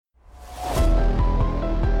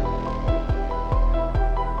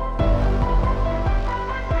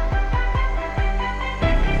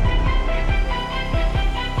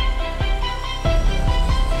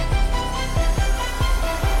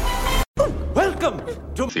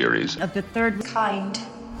Welcome to Theories of the Third Kind.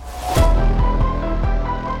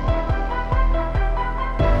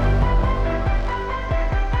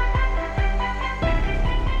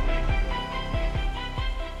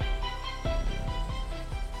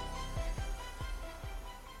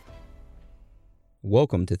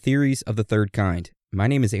 Welcome to Theories of the Third Kind. My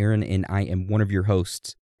name is Aaron, and I am one of your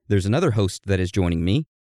hosts. There's another host that is joining me,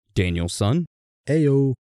 Daniel Sun.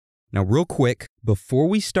 Heyo. Now, real quick, before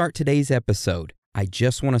we start today's episode, I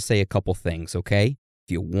just want to say a couple things, okay?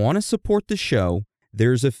 If you want to support the show,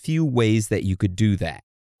 there's a few ways that you could do that.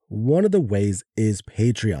 One of the ways is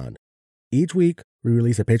Patreon. Each week, we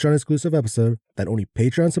release a Patreon-exclusive episode that only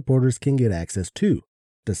Patreon supporters can get access to.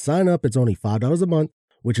 To sign up, it's only $5 a month,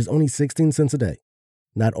 which is only 16 cents a day.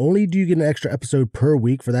 Not only do you get an extra episode per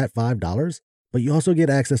week for that $5, but you also get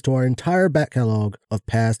access to our entire back catalog of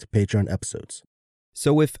past Patreon episodes.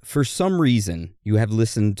 So if for some reason you have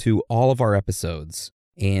listened to all of our episodes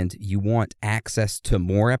and you want access to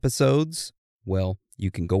more episodes, well, you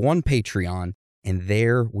can go on Patreon, and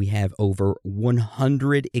there we have over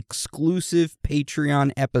 100 exclusive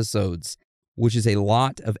Patreon episodes, which is a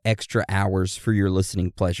lot of extra hours for your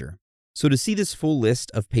listening pleasure. So to see this full list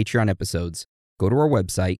of Patreon episodes, go to our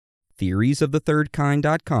website,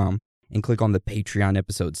 theoriesofthethirdkind.com, and click on the Patreon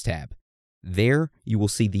episodes tab. There you will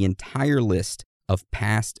see the entire list of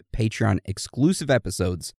past Patreon exclusive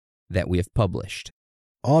episodes that we have published.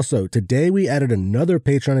 Also, today we added another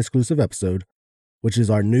Patreon exclusive episode, which is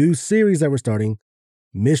our new series that we're starting,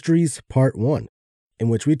 Mysteries Part 1, in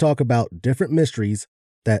which we talk about different mysteries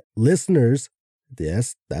that listeners,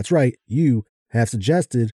 yes, that's right, you, have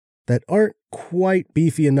suggested that aren't quite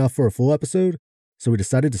beefy enough for a full episode, so we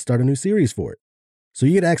decided to start a new series for it. So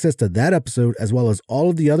you get access to that episode as well as all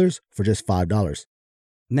of the others for just $5.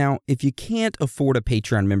 Now, if you can't afford a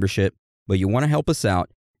Patreon membership, but you want to help us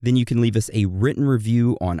out, then you can leave us a written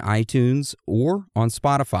review on iTunes or on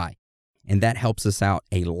Spotify, and that helps us out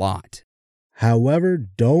a lot. However,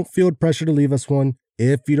 don't feel pressure to leave us one.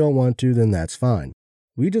 If you don't want to, then that's fine.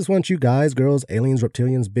 We just want you guys, girls, aliens,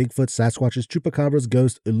 reptilians, Bigfoot, Sasquatches, Chupacabras,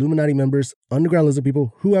 ghosts, Illuminati members, underground lizard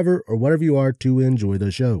people, whoever or whatever you are to enjoy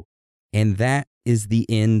the show. And that is the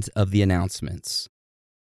end of the announcements.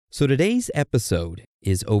 So today's episode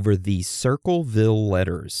is over the Circleville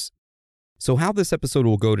letters. So how this episode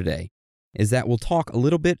will go today is that we'll talk a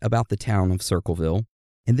little bit about the town of Circleville,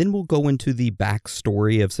 and then we'll go into the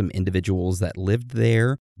backstory of some individuals that lived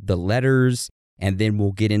there, the letters, and then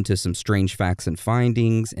we'll get into some strange facts and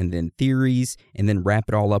findings, and then theories, and then wrap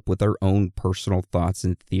it all up with our own personal thoughts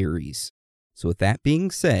and theories. So with that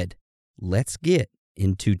being said, let's get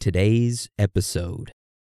into today's episode.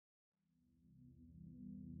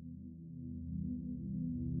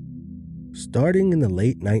 Starting in the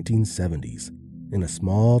late 1970s, in a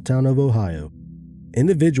small town of Ohio,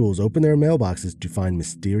 individuals opened their mailboxes to find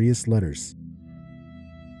mysterious letters.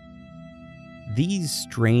 These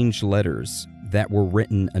strange letters that were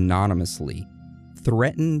written anonymously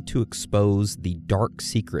threatened to expose the dark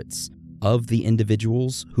secrets of the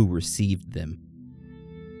individuals who received them.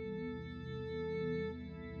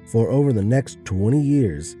 For over the next 20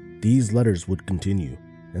 years, these letters would continue,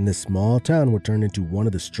 and this small town would turn into one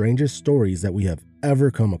of the strangest stories that we have ever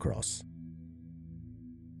come across.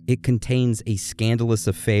 It contains a scandalous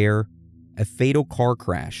affair, a fatal car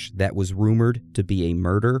crash that was rumored to be a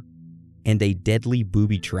murder, and a deadly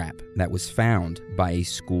booby trap that was found by a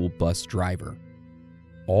school bus driver.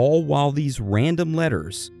 All while these random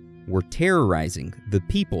letters were terrorizing the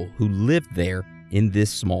people who lived there in this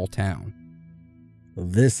small town.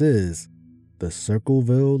 This is the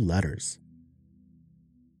Circleville Letters.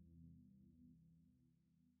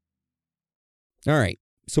 All right,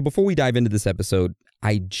 so before we dive into this episode,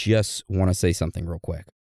 I just want to say something real quick.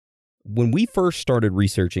 When we first started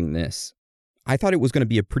researching this, I thought it was going to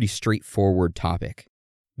be a pretty straightforward topic,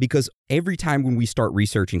 because every time when we start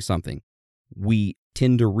researching something, we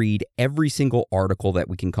tend to read every single article that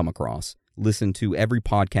we can come across, listen to every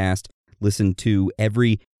podcast, listen to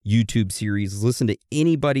every YouTube series, listen to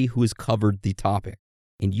anybody who has covered the topic.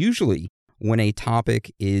 And usually when a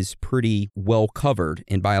topic is pretty well covered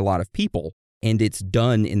and by a lot of people, and it's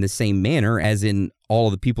done in the same manner as in all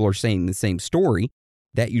of the people are saying the same story,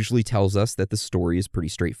 that usually tells us that the story is pretty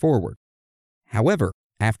straightforward. However,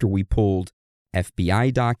 after we pulled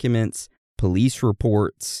FBI documents, police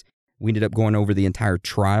reports, we ended up going over the entire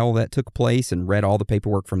trial that took place and read all the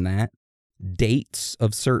paperwork from that. Dates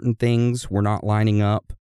of certain things were not lining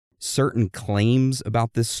up. Certain claims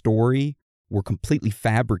about this story were completely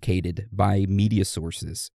fabricated by media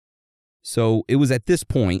sources. So it was at this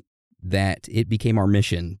point that it became our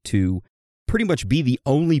mission to pretty much be the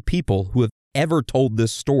only people who have ever told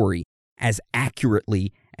this story as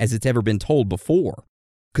accurately as it's ever been told before.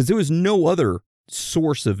 Because there was no other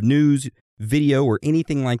source of news, video, or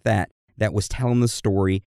anything like that that was telling the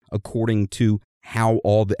story according to how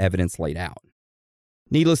all the evidence laid out.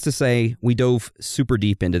 Needless to say, we dove super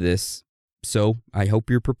deep into this, so I hope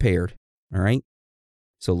you're prepared, all right?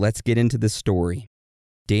 So let's get into this story.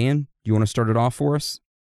 Dan, you want to start it off for us?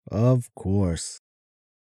 Of course.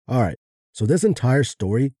 All right, so this entire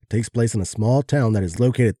story takes place in a small town that is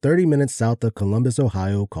located 30 minutes south of Columbus,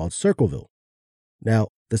 Ohio, called Circleville. Now,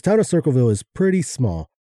 this town of Circleville is pretty small.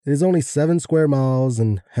 It is only 7 square miles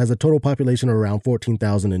and has a total population of around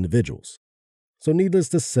 14,000 individuals. So needless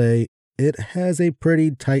to say, it has a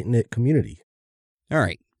pretty tight-knit community. All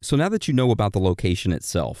right, so now that you know about the location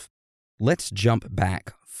itself, let's jump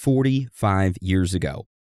back 45 years ago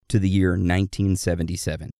to the year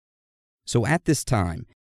 1977. So at this time,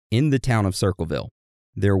 in the town of Circleville,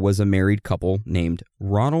 there was a married couple named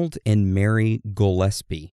Ronald and Mary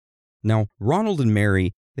Gillespie. Now, Ronald and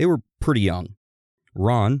Mary, they were pretty young.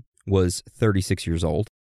 Ron was 36 years old,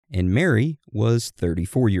 and Mary was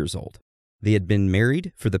 34 years old. They had been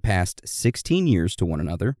married for the past 16 years to one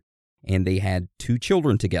another, and they had 2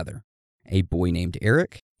 children together, a boy named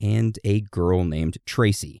Eric and a girl named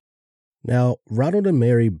Tracy. Now, Ronald and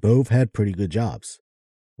Mary both had pretty good jobs.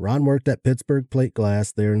 Ron worked at Pittsburgh Plate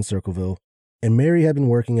Glass there in Circleville, and Mary had been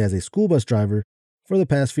working as a school bus driver for the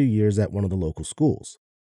past few years at one of the local schools.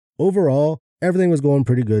 Overall, everything was going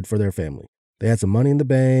pretty good for their family. They had some money in the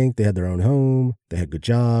bank, they had their own home, they had good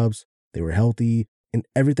jobs, they were healthy, and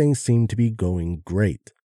everything seemed to be going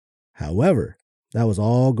great. However, that was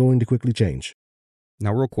all going to quickly change.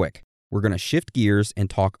 Now, real quick, we're going to shift gears and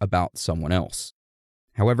talk about someone else.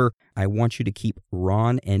 However, I want you to keep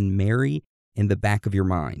Ron and Mary in the back of your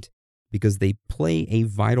mind because they play a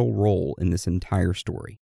vital role in this entire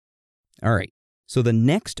story. All right, so the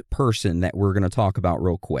next person that we're going to talk about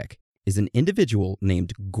real quick is an individual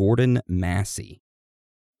named Gordon Massey.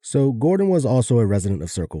 So Gordon was also a resident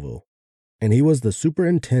of Circleville, and he was the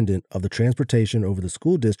superintendent of the transportation over the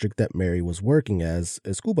school district that Mary was working as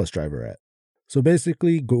a school bus driver at. So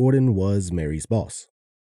basically, Gordon was Mary's boss.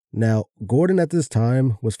 Now, Gordon at this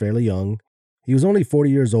time was fairly young. He was only 40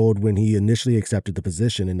 years old when he initially accepted the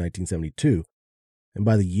position in 1972. And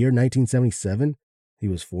by the year 1977, he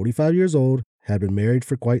was 45 years old, had been married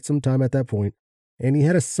for quite some time at that point, and he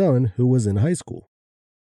had a son who was in high school.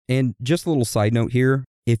 And just a little side note here,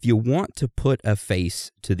 if you want to put a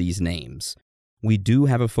face to these names, we do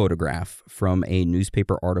have a photograph from a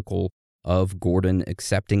newspaper article of Gordon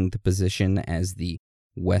accepting the position as the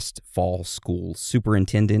Westfall School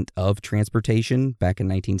Superintendent of Transportation back in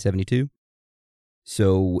 1972.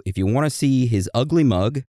 So if you want to see his ugly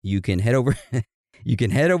mug, you can head over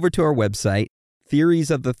to our website,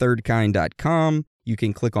 theoriesofthethirdkind.com. You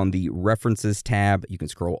can click on the references tab. You can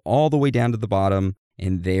scroll all the way down to the bottom,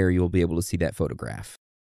 and there you'll be able to see that photograph.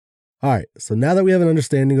 All right, so now that we have an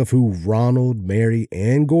understanding of who Ronald, Mary,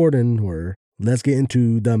 and Gordon were, let's get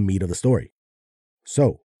into the meat of the story.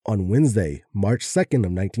 So, on Wednesday, March 2nd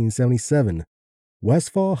of 1977,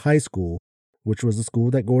 Westfall High School, which was the school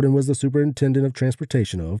that Gordon was the superintendent of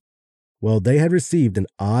transportation of, well, they had received an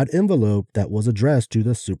odd envelope that was addressed to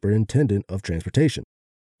the superintendent of transportation,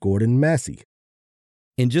 Gordon Massey.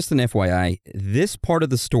 And just an FYI, this part of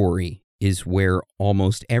the story is where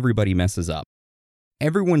almost everybody messes up.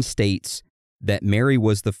 Everyone states that Mary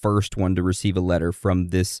was the first one to receive a letter from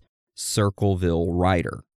this Circleville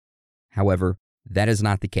writer. However, that is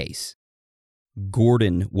not the case.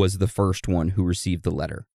 Gordon was the first one who received the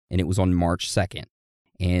letter, and it was on March 2nd.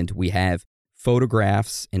 And we have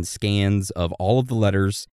photographs and scans of all of the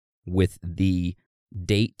letters with the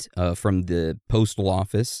date from the postal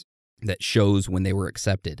office that shows when they were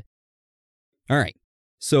accepted. All right,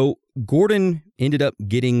 so Gordon ended up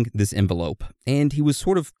getting this envelope, and he was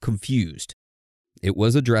sort of confused. It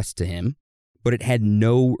was addressed to him, but it had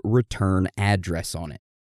no return address on it,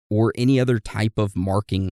 or any other type of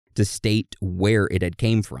marking to state where it had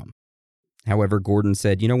came from. However, Gordon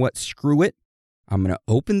said, you know what, screw it. I'm going to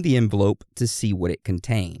open the envelope to see what it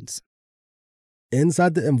contains.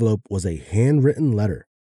 Inside the envelope was a handwritten letter.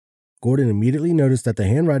 Gordon immediately noticed that the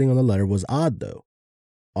handwriting on the letter was odd, though.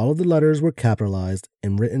 All of the letters were capitalized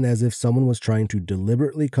and written as if someone was trying to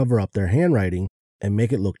deliberately cover up their handwriting and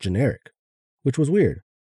make it look generic, which was weird.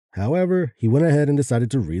 However, he went ahead and decided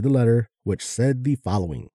to read the letter, which said the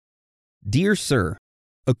following. Dear Sir,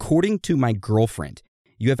 according to my girlfriend,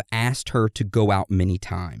 you have asked her to go out many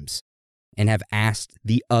times and have asked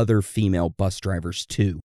the other female bus drivers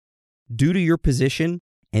too. Due to your position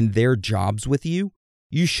and their jobs with you,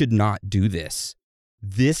 you should not do this.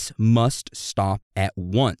 This must stop at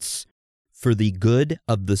once for the good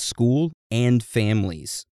of the school and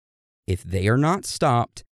families. If they are not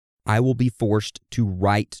stopped, I will be forced to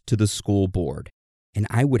write to the school board, and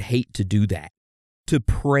I would hate to do that. To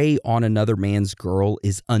prey on another man's girl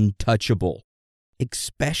is untouchable,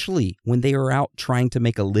 especially when they are out trying to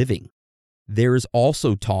make a living. There is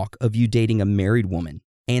also talk of you dating a married woman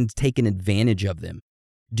and taking advantage of them.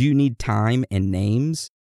 Do you need time and names?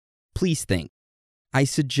 Please think. I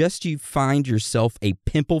suggest you find yourself a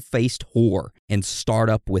pimple-faced whore and start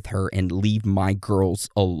up with her and leave my girls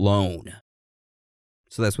alone.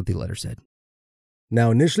 So that's what the letter said. Now,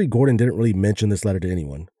 initially, Gordon didn't really mention this letter to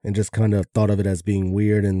anyone and just kind of thought of it as being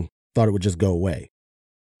weird and thought it would just go away.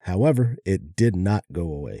 However, it did not go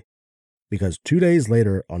away, because 2 days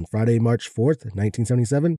later, on Friday, March 4th,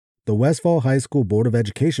 1977, the Westfall High School Board of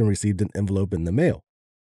Education received an envelope in the mail.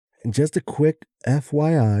 And just a quick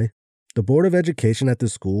FYI, the Board of Education at the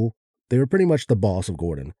school, they were pretty much the boss of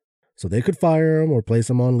Gordon, so they could fire him or place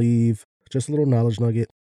him on leave. Just a little knowledge nugget.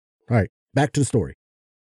 All right, back to the story.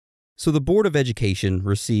 So the Board of Education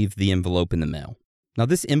received the envelope in the mail. Now,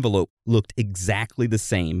 this envelope looked exactly the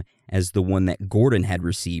same as the one that Gordon had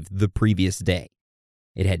received the previous day.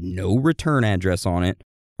 It had no return address on it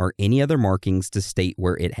or any other markings to state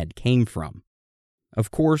where it had came from. Of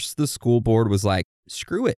course, the school board was like,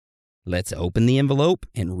 screw it. Let's open the envelope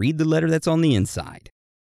and read the letter that's on the inside,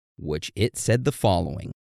 which it said the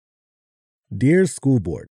following. Dear School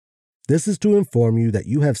Board, this is to inform you that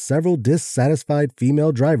you have several dissatisfied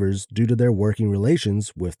female drivers due to their working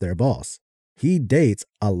relations with their boss. He dates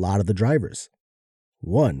a lot of the drivers.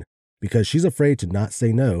 1, because she's afraid to not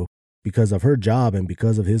say no because of her job and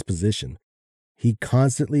because of his position. He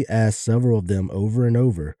constantly asks several of them over and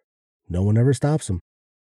over. No one ever stops him.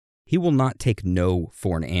 He will not take no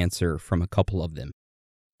for an answer from a couple of them.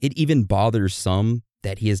 It even bothers some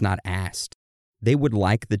that he is not asked. They would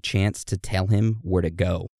like the chance to tell him where to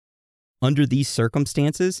go. Under these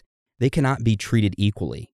circumstances, they cannot be treated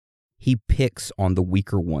equally. He picks on the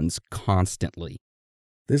weaker ones constantly.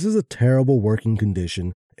 This is a terrible working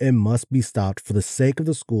condition and must be stopped for the sake of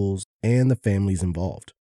the schools and the families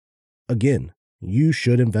involved. Again, you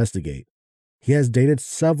should investigate. He has dated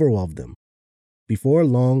several of them. Before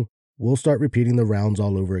long, we'll start repeating the rounds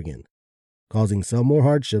all over again, causing some more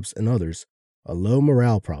hardships and others a low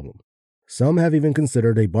morale problem. Some have even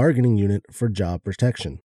considered a bargaining unit for job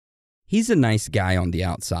protection. He's a nice guy on the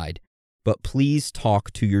outside, but please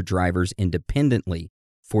talk to your drivers independently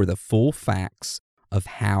for the full facts of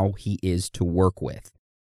how he is to work with.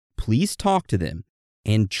 Please talk to them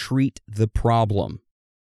and treat the problem.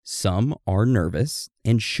 Some are nervous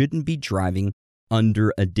and shouldn't be driving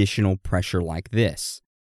under additional pressure like this.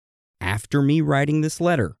 After me writing this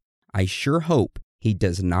letter, I sure hope he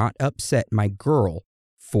does not upset my girl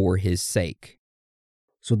for his sake.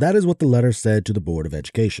 So that is what the letter said to the Board of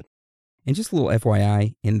Education. And just a little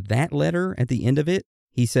FYI, in that letter at the end of it,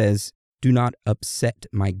 he says, do not upset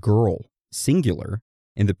my girl, singular.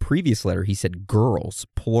 In the previous letter, he said girls,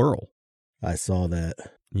 plural. I saw that.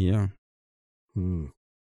 Yeah. All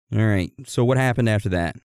right, so what happened after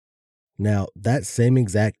that? Now, that same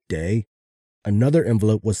exact day, another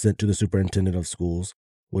envelope was sent to the superintendent of schools,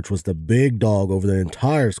 which was the big dog over the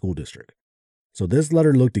entire school district. So this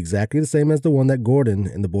letter looked exactly the same as the one that Gordon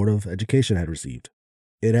and the Board of Education had received.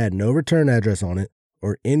 It had no return address on it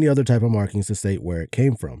or any other type of markings to state where it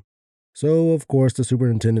came from. So, of course, the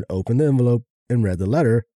superintendent opened the envelope and read the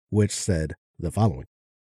letter, which said the following.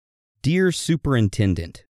 Dear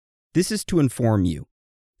Superintendent, this is to inform you.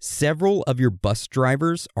 Several of your bus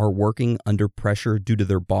drivers are working under pressure due to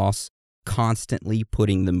their boss constantly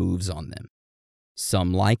putting the moves on them.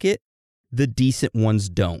 Some like it, the decent ones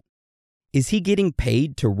don't. Is he getting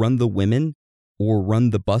paid to run the women or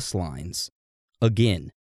run the bus lines?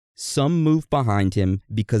 Again, some move behind him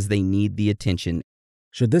because they need the attention.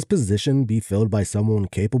 Should this position be filled by someone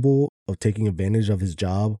capable of taking advantage of his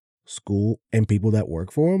job, school, and people that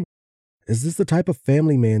work for him? Is this the type of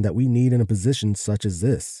family man that we need in a position such as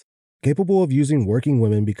this? Capable of using working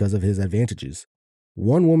women because of his advantages.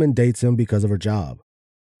 One woman dates him because of her job.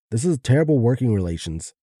 This is terrible working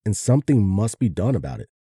relations, and something must be done about it.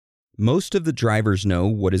 Most of the drivers know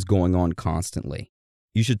what is going on constantly.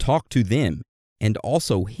 You should talk to them and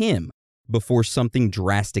also him before something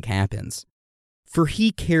drastic happens. For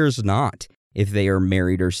he cares not if they are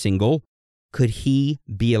married or single. Could he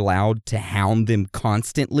be allowed to hound them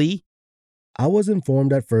constantly? I was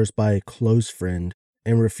informed at first by a close friend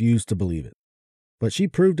and refused to believe it. But she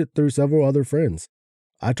proved it through several other friends.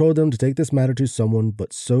 I told them to take this matter to someone,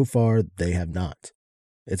 but so far they have not.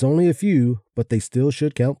 It's only a few, but they still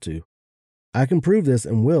should count to. I can prove this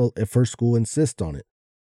and will if her school insists on it.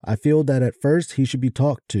 I feel that at first he should be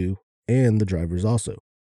talked to, and the drivers also.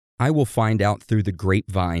 I will find out through the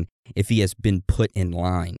grapevine if he has been put in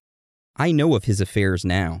line. I know of his affairs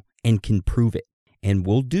now and can prove it, and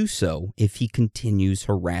will do so if he continues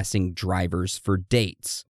harassing drivers for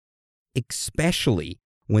dates, especially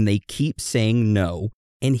when they keep saying no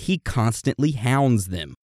and he constantly hounds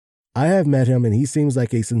them. I have met him and he seems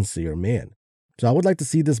like a sincere man, so I would like to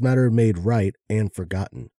see this matter made right and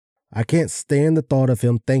forgotten. I can't stand the thought of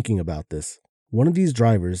him thinking about this. One of these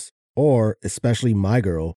drivers, or especially my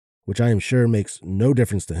girl, which I am sure makes no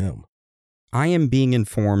difference to him. I am being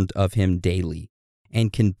informed of him daily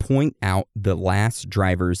and can point out the last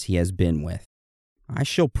drivers he has been with. I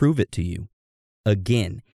shall prove it to you.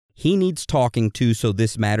 Again, he needs talking to so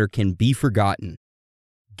this matter can be forgotten.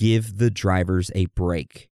 Give the drivers a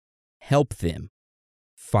break. Help them.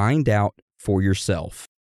 Find out for yourself.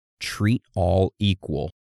 Treat all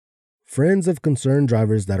equal. Friends of concerned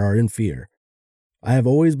drivers that are in fear. I have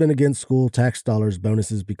always been against school tax dollars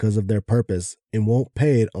bonuses because of their purpose and won't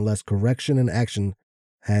pay it unless correction and action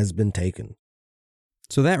has been taken.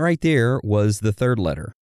 So that right there was the third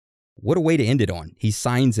letter. What a way to end it on. He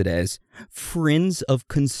signs it as friends of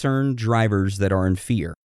concerned drivers that are in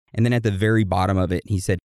fear. And then at the very bottom of it, he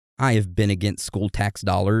said, I have been against school tax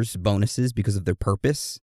dollars bonuses because of their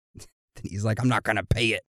purpose. He's like, I'm not going to pay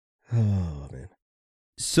it. Oh, man.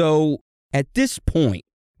 So at this point,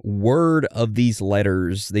 word of these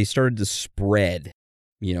letters, they started to spread.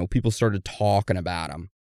 You know, people started talking about them.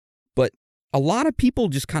 But a lot of people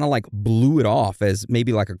just kind of like blew it off as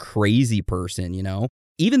maybe like a crazy person, you know.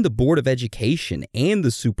 Even the Board of Education and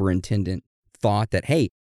the superintendent thought that, hey,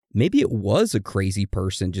 maybe it was a crazy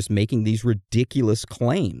person just making these ridiculous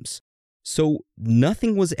claims. So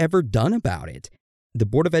nothing was ever done about it. The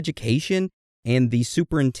Board of Education and the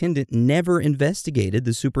superintendent never investigated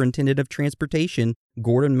the superintendent of transportation,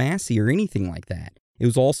 Gordon Massey, or anything like that. It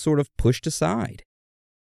was all sort of pushed aside.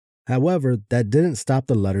 However, that didn't stop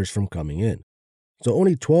the letters from coming in. So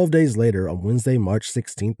only 12 days later, on Wednesday, March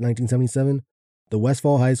 16, 1977, the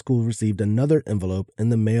Westfall High School received another envelope in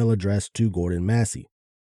the mail addressed to Gordon Massey.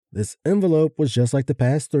 This envelope was just like the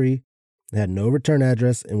past three. It had no return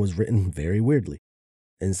address and was written very weirdly.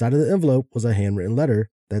 Inside of the envelope was a handwritten letter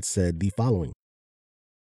that said the following.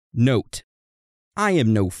 Note, I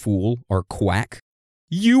am no fool or quack.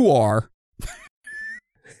 You are.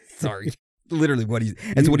 Sorry. Literally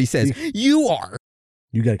that's what he says. You are.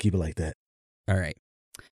 You got to keep it like that. All right.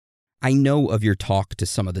 I know of your talk to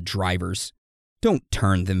some of the drivers. Don't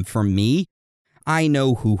turn them from me. I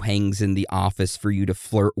know who hangs in the office for you to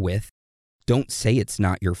flirt with. Don't say it's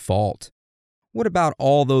not your fault. What about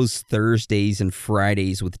all those Thursdays and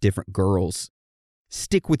Fridays with different girls?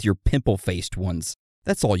 Stick with your pimple-faced ones.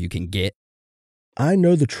 That's all you can get. I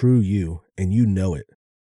know the true you, and you know it.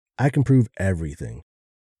 I can prove everything.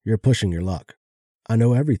 You're pushing your luck. I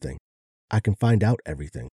know everything. I can find out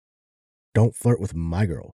everything. Don't flirt with my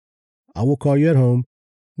girl. I will call you at home.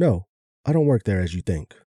 No, I don't work there as you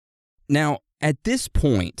think. Now, at this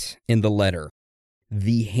point in the letter,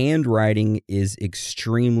 the handwriting is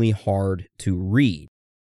extremely hard to read.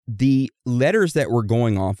 The letters that we're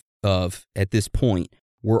going off of at this point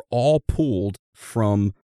were all pulled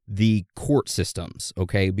from the court systems,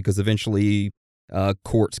 okay? Because eventually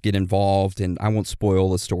courts get involved, and I won't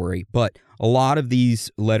spoil the story, but a lot of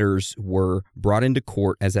these letters were brought into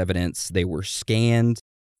court as evidence. They were scanned,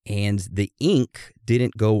 and the ink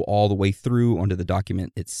didn't go all the way through onto the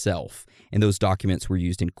document itself, and those documents were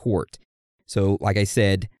used in court. So, like I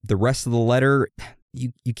said, the rest of the letter,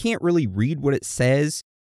 you can't really read what it says,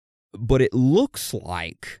 but it looks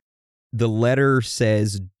like the letter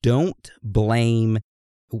says, don't blame.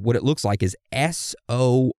 What it looks like is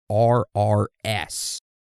SORRS.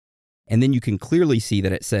 And then you can clearly see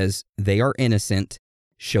that it says, they are innocent.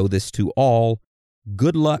 Show this to all.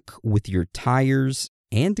 Good luck with your tires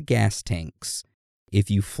and gas tanks if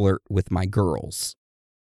you flirt with my girls.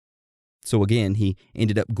 So again, he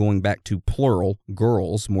ended up going back to plural,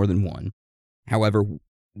 girls, more than one. However,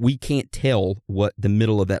 we can't tell what the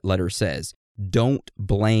middle of that letter says. Don't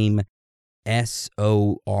blame SORRS.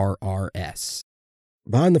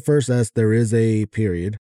 Behind the first S, there is a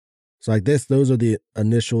period. So like this, those are the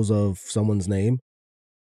initials of someone's name.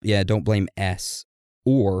 Yeah, don't blame S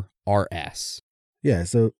or RS. Yeah,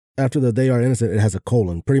 so after the they are innocent, it has a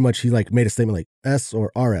colon. Pretty much he like made a statement like S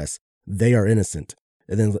or RS, they are innocent.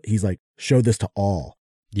 And then he's like, show this to all.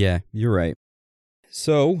 Yeah, you're right.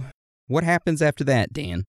 So what happens after that,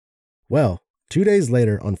 Dan? Well, 2 days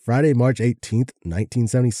later, on Friday, March 18th,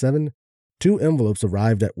 1977, 2 envelopes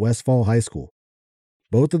arrived at Westfall High School.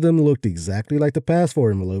 Both of them looked exactly like the past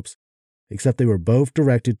 4 envelopes, except they were both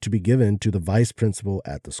directed to be given to the vice principal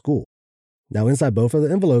at the school. Now, inside both of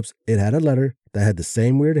the envelopes, it had a letter that had the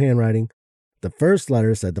same weird handwriting. The first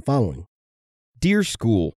letter said the following: Dear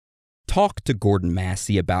school, talk to Gordon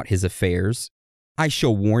Massey about his affairs. I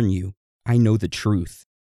shall warn you, I know the truth.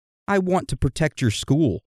 I want to protect your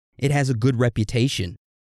school. It has a good reputation.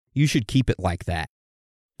 You should keep it like that.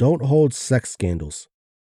 Don't hold sex scandals.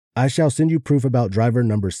 I shall send you proof about driver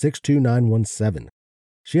number 62917.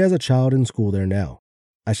 She has a child in school there now.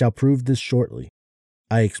 I shall prove this shortly.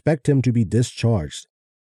 I expect him to be discharged.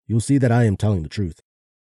 You'll see that I am telling the truth.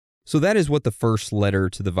 So that is what the first letter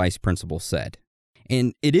to the vice principal said.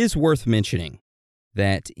 And it is worth mentioning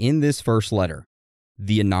that in this first letter,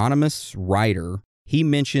 the anonymous writer, he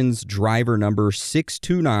mentions driver number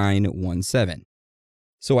 62917.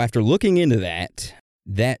 So after looking into that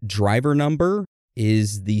driver number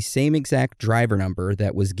is the same exact driver number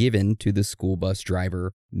that was given to the school bus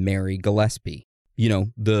driver, Mary Gillespie. You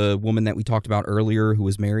know, the woman that we talked about earlier who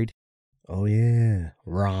was married? Oh, yeah.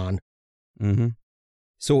 Ron. Mm-hmm.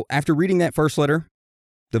 So after reading that first letter,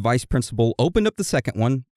 the vice principal opened up the second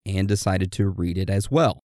one and decided to read it as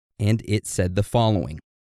well. And it said the following.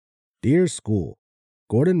 Dear school,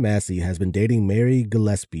 Gordon Massey has been dating Mary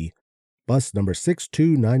Gillespie, bus number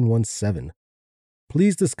 62917.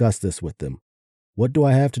 Please discuss this with them. What do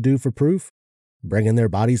I have to do for proof? Bringing their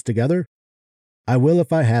bodies together? I will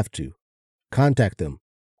if I have to. Contact them.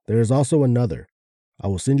 There is also another. I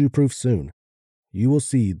will send you proof soon. You will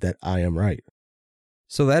see that I am right.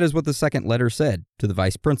 So that is what the second letter said to the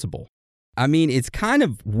vice principal. I mean, it's kind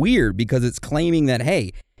of weird because it's claiming that,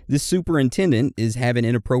 hey, this superintendent is having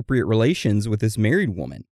inappropriate relations with this married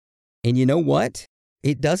woman. And you know what?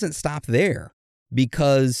 It doesn't stop there,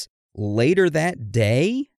 because later that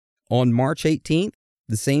day, on March 18th,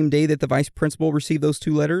 the same day that the vice principal received those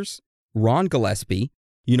 2 letters, Ron Gillespie,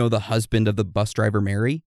 you know, the husband of the bus driver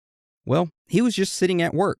Mary, well, he was just sitting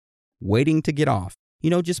at work, waiting to get off, you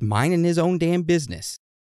know, just minding his own damn business.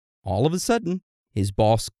 All of a sudden, his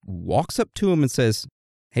boss walks up to him and says,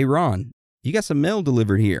 Hey, Ron, you got some mail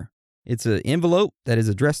delivered here. It's an envelope that is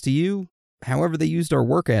addressed to you. However, they used our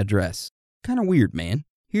work address. Kind of weird, man.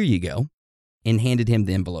 Here you go. And handed him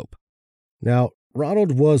the envelope. Now,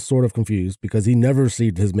 Ronald was sort of confused because he never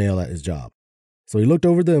received his mail at his job. So he looked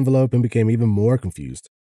over the envelope and became even more confused.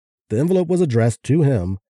 The envelope was addressed to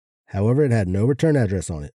him. However, it had no return address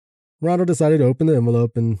on it. Ronald decided to open the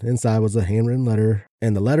envelope, and inside was a handwritten letter,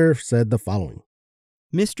 and the letter said the following.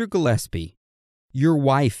 Mr. Gillespie, your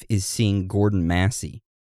wife is seeing Gordon Massey.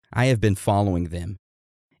 I have been following them.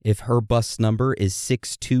 If her bus number is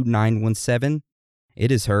 62917,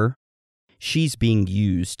 it is her. She's being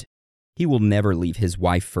used. He will never leave his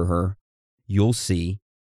wife for her. You'll see.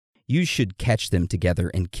 You should catch them together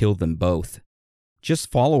and kill them both.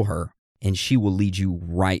 Just follow her, and she will lead you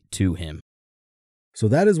right to him. So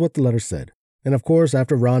that is what the letter said. And of course,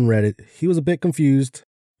 after Ron read it, he was a bit confused,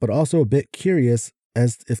 but also a bit curious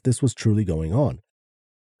as if this was truly going on.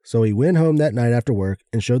 So he went home that night after work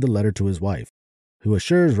and showed the letter to his wife, who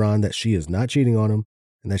assures Ron that she is not cheating on him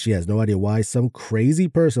and that she has no idea why some crazy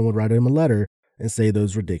person would write him a letter and say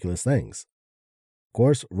those ridiculous things. Of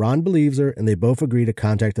course, Ron believes her, and they both agree to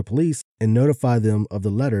contact the police and notify them of the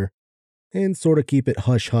letter and sort of keep it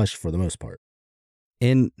hush-hush for the most part.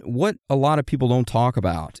 And what a lot of people don't talk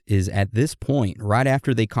about is at this point, right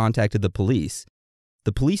after they contacted the police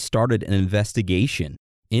started an investigation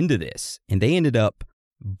into this, and they ended up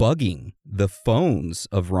bugging the phones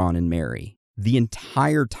of Ron and Mary the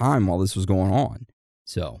entire time while this was going on.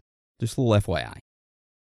 So, just a little FYI.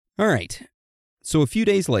 All right. So a few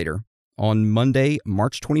days later, on Monday,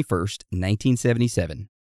 March 21st, 1977,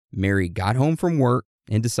 Mary got home from work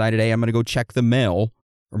and decided, hey, I'm going to go check the mail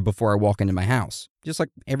before I walk into my house, just like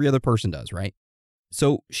every other person does, right?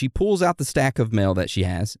 So she pulls out the stack of mail that she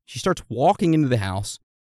has. She starts walking into the house,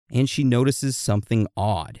 and she notices something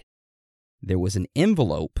odd. There was an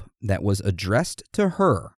envelope that was addressed to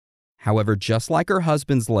her. However, just like her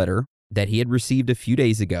husband's letter that he had received a few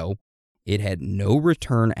days ago, it had no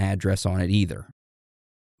return address on it either.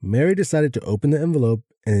 Mary decided to open the envelope,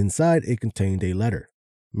 and inside it contained a letter.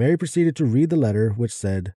 Mary proceeded to read the letter, which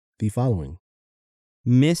said the following.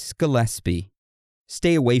 Miss Gillespie,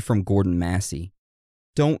 stay away from Gordon Massey.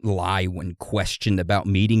 Don't lie when questioned about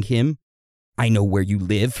meeting him. I know where you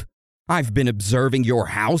live. I've been observing your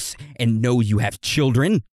house and know you have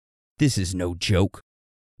children. This is no joke.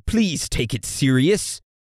 Please take it serious.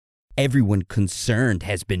 Everyone concerned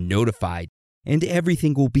has been notified, and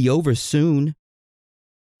everything will be over soon.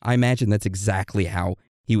 I imagine that's exactly how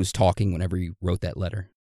he was talking whenever he wrote that letter.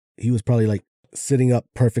 He was probably like sitting up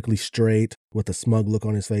perfectly straight with a smug look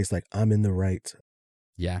on his face like, I'm in the right.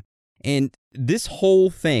 Yeah. And this whole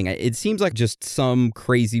thing, it seems like just some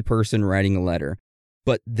crazy person writing a letter.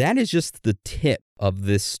 But that is just the tip of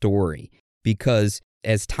this story, because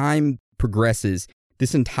as time progresses,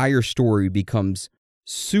 this entire story becomes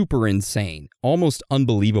super insane, almost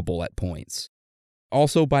unbelievable at points.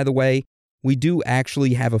 Also, by the way, we do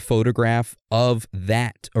actually have a photograph of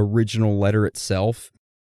that original letter itself.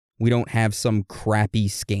 We don't have some crappy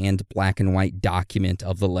scanned black and white document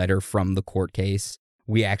of the letter from the court case.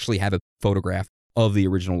 We actually have a photograph of the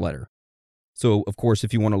original letter. So, of course,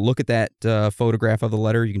 if you want to look at that photograph of the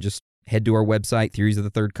letter, you can just head to our website, Theories of the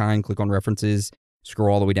Third Kind, click on References,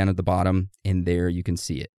 scroll all the way down at the bottom, and there you can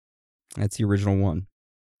see it. That's the original one.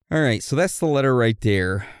 All right, so that's the letter right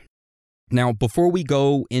there. Now, before we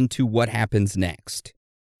go into what happens next,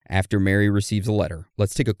 after Mary receives a letter,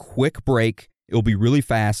 let's take a quick break. It'll be really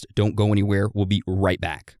fast. Don't go anywhere. We'll be right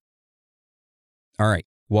back. All right,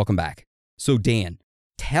 welcome back. So, Dan,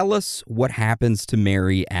 tell us what happens to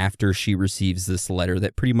Mary after she receives this letter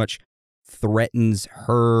that pretty much threatens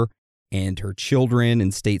her and her children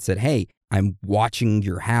and states that, hey, I'm watching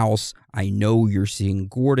your house. I know you're seeing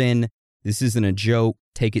Gordon. This isn't a joke.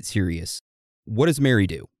 Take it serious. What does Mary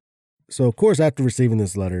do? So, of course, after receiving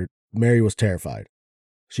this letter, Mary was terrified.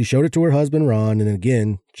 She showed it to her husband, Ron, and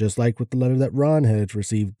again, just like with the letter that Ron had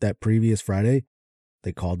received that previous Friday,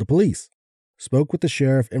 they called the police, spoke with the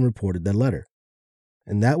sheriff, and reported that letter.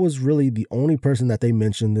 And that was really the only person that they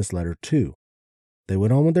mentioned this letter to. They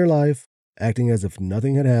went on with their life, acting as if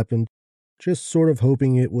nothing had happened, just sort of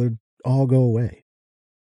hoping it would all go away.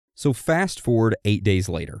 So fast forward 8 days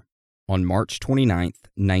later, on March 29th,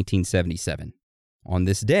 1977. On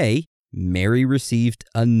this day, Mary received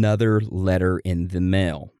another letter in the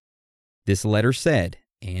mail. This letter said,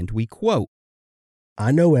 and we quote,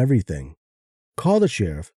 I know everything. Call the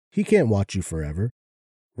sheriff. He can't watch you forever.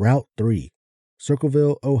 Route 3,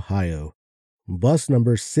 Circleville, Ohio. Bus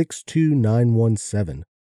number 62917.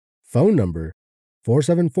 Phone number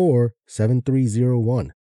 474-7301.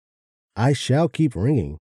 I shall keep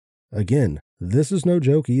ringing. Again, this is no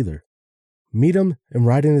joke either. Meet him and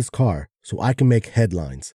ride in his car so I can make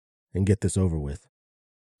headlines and get this over with.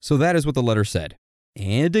 So that is what the letter said.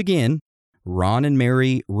 And again, Ron and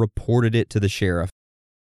Mary reported it to the sheriff,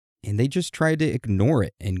 and they just tried to ignore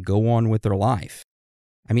it and go on with their life.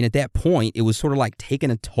 I mean, at that point, it was sort of like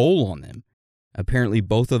taking a toll on them. Apparently,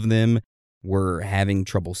 both of them were having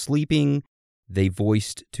trouble sleeping. They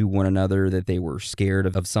voiced to one another that they were scared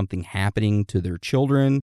of something happening to their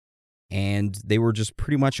children, and they were just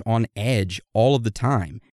pretty much on edge all of the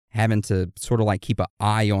time, having to sort of like keep an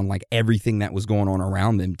eye on like everything that was going on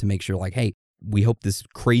around them to make sure like, hey, we hope this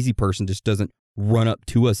crazy person just doesn't run up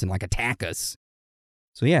to us and like attack us.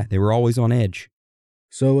 So yeah, they were always on edge.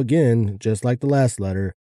 So again, just like the last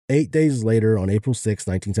letter, 8 days later on April 6,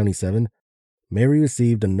 1977, Mary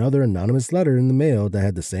received another anonymous letter in the mail that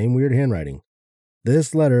had the same weird handwriting.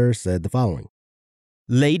 This letter said the following.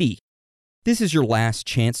 Lady, this is your last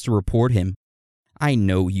chance to report him. I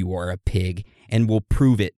know you are a pig and will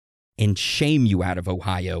prove it and shame you out of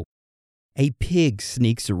Ohio. A pig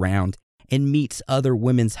sneaks around and meets other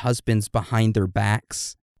women's husbands behind their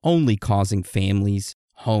backs, only causing families,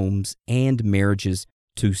 homes, and marriages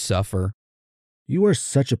to suffer. You are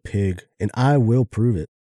such a pig, and I will prove it.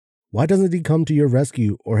 Why doesn't he come to your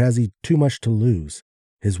rescue, or has he too much to lose?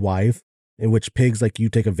 His wife, in which pigs like you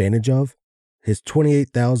take advantage of? His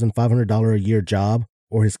 $28,500 a year job,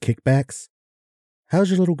 or his kickbacks? How's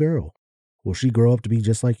your little girl? Will she grow up to be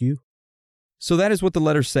just like you? So that is what the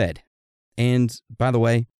letter said. And by the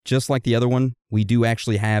way, just like the other one, we do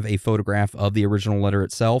actually have a photograph of the original letter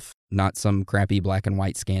itself, not some crappy black and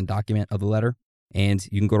white scanned document of the letter. And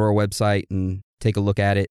you can go to our website and take a look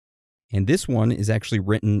at it. And this one is actually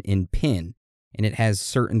written in pen, and it has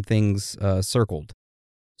certain things circled,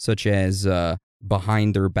 such as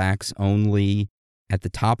behind their backs only. At the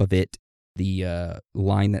top of it, the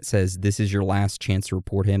line that says, this is your last chance to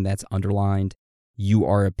report him, that's underlined. You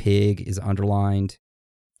are a pig is underlined.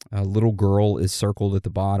 A little girl is circled at the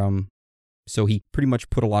bottom. So he pretty much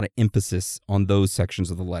put a lot of emphasis on those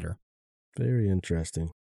sections of the letter. Very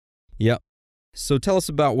interesting. Yep. So tell us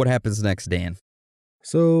about what happens next, Dan.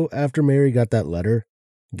 So after Mary got that letter,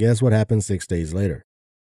 guess what happened 6 days later?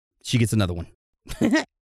 She gets another one.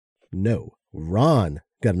 No, Ron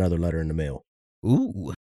got another letter in the mail.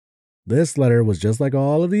 Ooh. This letter was just like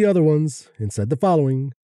all of the other ones and said the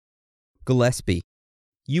following. Gillespie,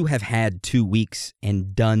 you have had 2 weeks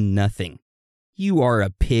and done nothing. You are a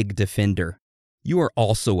pig defender. You are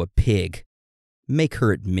also a pig. Make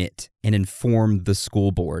her admit and inform the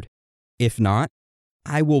school board. If not,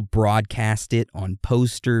 I will broadcast it on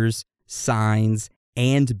posters, signs,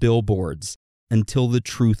 and billboards until the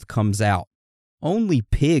truth comes out. Only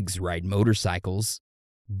pigs ride motorcycles.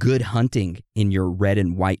 Good hunting in your red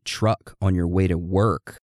and white truck on your way to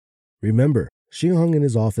work. Remember, she hung in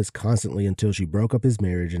his office constantly until she broke up his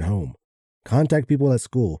marriage and home. Contact people at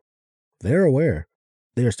school. They're aware.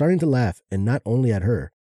 They are starting to laugh, and not only at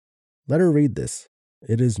her. Let her read this.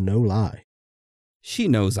 It is no lie. She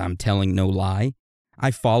knows I'm telling no lie.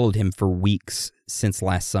 I followed him for weeks since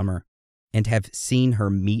last summer and have seen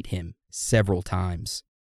her meet him several times.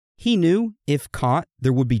 He knew if caught,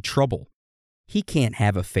 there would be trouble. He can't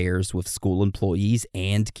have affairs with school employees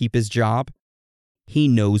and keep his job. He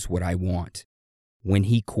knows what I want. When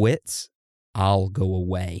he quits, I'll go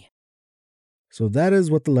away. So that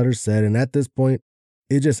is what the letter said, and at this point,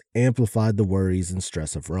 it just amplified the worries and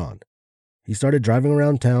stress of Ron. He started driving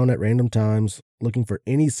around town at random times, looking for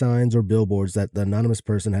any signs or billboards that the anonymous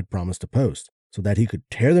person had promised to post, so that he could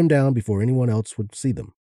tear them down before anyone else would see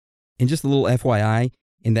them. And just a little FYI,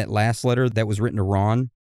 in that last letter that was written to Ron,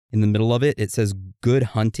 in the middle of it, it says, good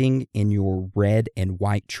hunting in your red and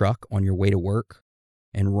white truck on your way to work.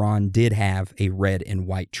 And Ron did have a red and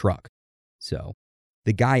white truck. So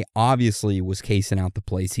the guy obviously was casing out the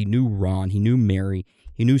place. He knew Ron. He knew Mary.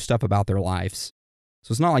 He knew stuff about their lives.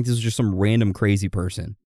 So it's not like this was just some random crazy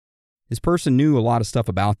person. This person knew a lot of stuff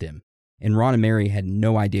about them. And Ron and Mary had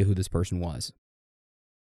no idea who this person was.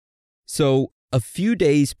 So a few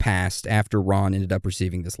days passed after Ron ended up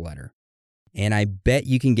receiving this letter. And I bet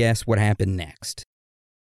you can guess what happened next.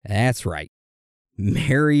 That's right.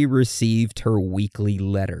 Mary received her weekly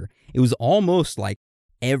letter. It was almost like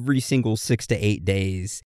every single 6 to 8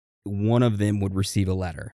 days, one of them would receive a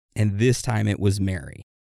letter. And this time it was Mary.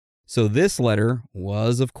 So this letter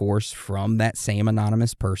was, of course, from that same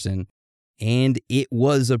anonymous person, and it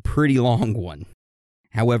was a pretty long one.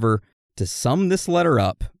 However, to sum this letter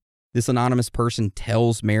up, this anonymous person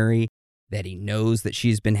tells Mary that he knows that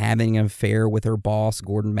she's been having an affair with her boss,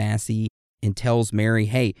 Gordon Massey, and tells Mary,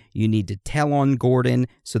 hey, you need to tell on Gordon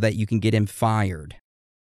so that you can get him fired.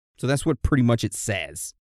 So that's what pretty much it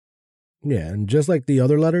says. Yeah, and just like the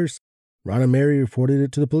other letters, Ron and Mary reported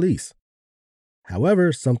it to the police.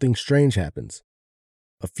 However, something strange happens.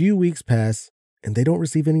 A few weeks pass, and they don't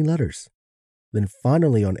receive any letters. Then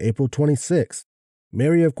finally, on April 26th,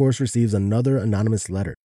 Mary, of course, receives another anonymous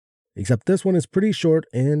letter. Except this one is pretty short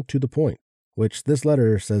and to the point, which this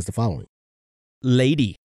letter says the following.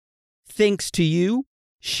 Lady, thanks to you,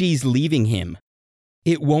 she's leaving him.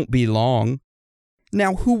 It won't be long.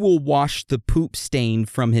 Now who will wash the poop stain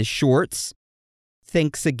from his shorts?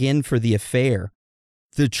 Thanks again for the affair.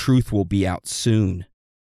 The truth will be out soon.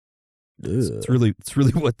 It's really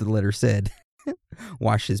what the letter said.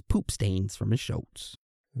 Wash his poop stains from his shorts.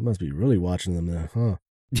 He must be really watching them there, huh?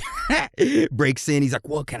 Breaks in. He's like,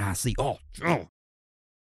 what can I see? Oh.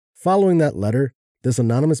 Following that letter, this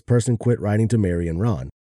anonymous person quit writing to Mary and Ron.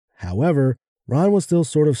 However, Ron was still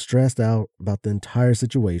sort of stressed out about the entire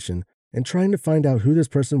situation and trying to find out who this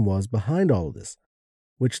person was behind all of this,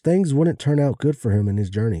 which things wouldn't turn out good for him in his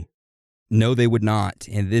journey. No, they would not.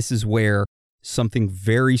 And this is where something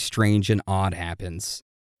very strange and odd happens.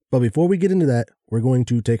 But before we get into that, we're going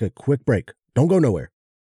to take a quick break. Don't go nowhere.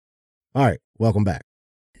 All right, welcome back.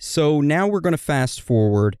 So now we're going to fast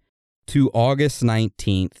forward to August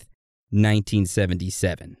 19th,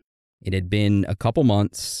 1977. It had been a couple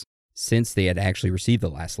months since they had actually received the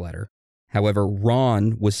last letter. However,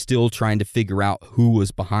 Ron was still trying to figure out who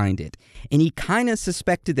was behind it. And he kind of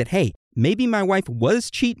suspected that, hey, maybe my wife was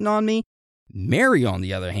cheating on me. Mary, on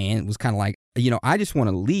the other hand, was kind of like, I just want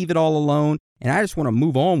to leave it all alone and I just want to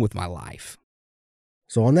move on with my life.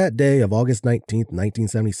 So on that day of August 19th,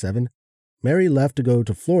 1977, Mary left to go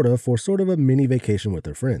to Florida for sort of a mini vacation with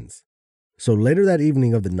her friends. So later that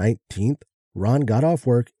evening of the 19th, Ron got off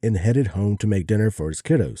work and headed home to make dinner for his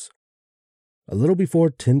kiddos. A little before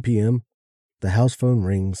 10 p.m., the house phone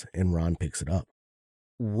rings and Ron picks it up.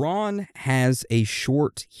 Ron has a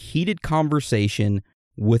short, heated conversation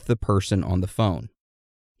with the person on the phone.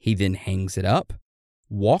 He then hangs it up,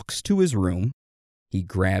 walks to his room, he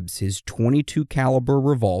grabs his .22 caliber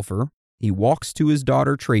revolver, he walks to his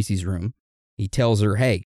daughter Tracy's room, he tells her,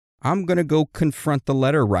 hey, I'm going to go confront the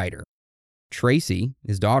letter writer. Tracy,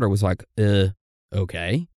 his daughter, was like,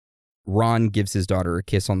 okay. Ron gives his daughter a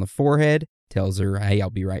kiss on the forehead, tells her, hey, I'll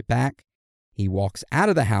be right back. He walks out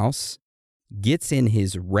of the house, gets in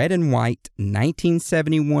his red and white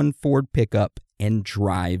 1971 Ford pickup, and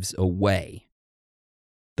drives away.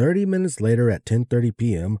 30 minutes later at 10:30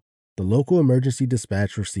 p.m., the local emergency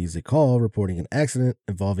dispatch receives a call reporting an accident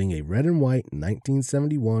involving a red and white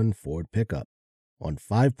 1971 Ford pickup on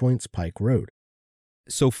 5 Points Pike Road.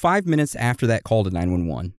 So 5 minutes after that call to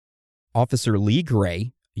 911, Officer Lee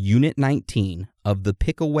Gray, Unit 19 of the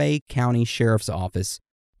Pickaway County Sheriff's Office,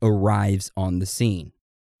 arrives on the scene.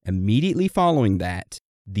 Immediately following that,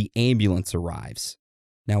 the ambulance arrives.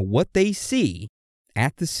 Now, what they see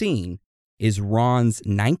at the scene is Ron's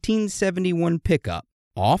 1971 pickup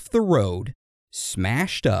off the road,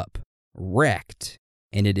 smashed up, wrecked,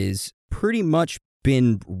 and it is pretty much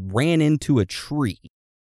ran into a tree.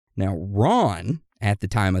 Now, Ron, at the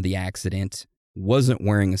time of the accident, wasn't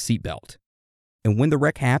wearing a seatbelt. And when the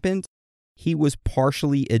wreck happened, he was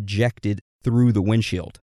partially ejected through the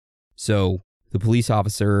windshield. So the police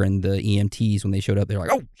officer and the EMTs, when they showed up, they were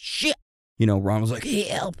like, oh, shit. Ron was like,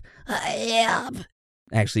 help, help.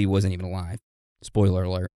 Actually, he wasn't even alive. Spoiler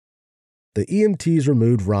alert. The EMTs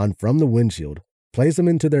removed Ron from the windshield, placed him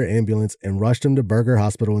into their ambulance, and rushed him to Berger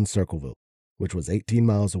Hospital in Circleville, which was 18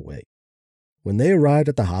 miles away. When they arrived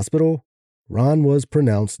at the hospital, Ron was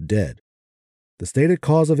pronounced dead. The stated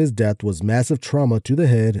cause of his death was massive trauma to the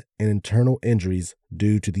head and internal injuries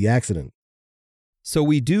due to the accident. So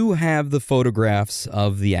we do have the photographs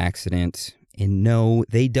of the accident, and no,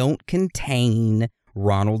 they don't contain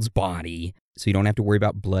Ronald's body, so you don't have to worry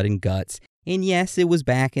about blood and guts. And yes, it was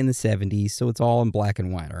back in the 70s, so it's all in black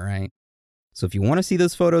and white, all right? So if you want to see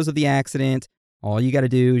those photos of the accident, all you got to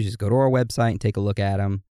do is just go to our website and take a look at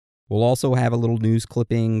them. We'll also have a little news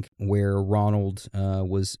clipping where Ronald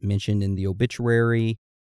was mentioned in the obituary.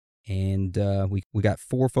 And we got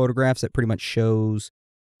 4 photographs that pretty much shows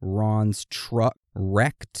Ron's truck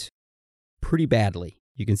wrecked pretty badly.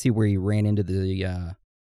 You can see where he ran into the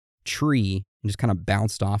tree and just kind of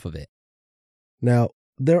bounced off of it. Now,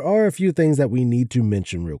 there are a few things that we need to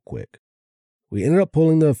mention real quick. We ended up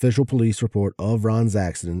pulling the official police report of Ron's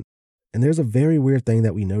accident, and there's a very weird thing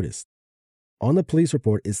that we noticed. On the police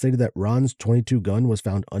report, it stated that Ron's .22 gun was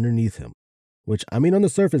found underneath him, which, on the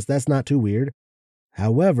surface, that's not too weird.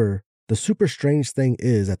 However, the super strange thing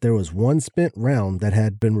is that there was one spent round that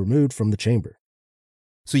had been removed from the chamber.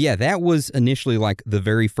 So yeah, that was initially like the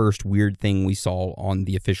very first weird thing we saw on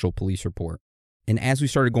the official police report. And as we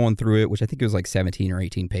started going through it, which I think it was like 17 or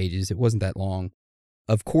 18 pages, it wasn't that long.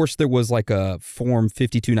 Of course, there was like a Form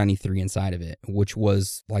 5293 inside of it, which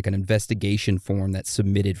was like an investigation form that's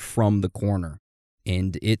submitted from the coroner.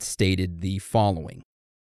 And it stated the following.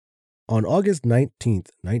 On August 19th,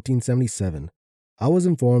 1977, I was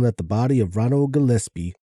informed that the body of Ronald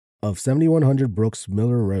Gillespie of 7100 Brooks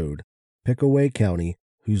Miller Road, Pickaway County,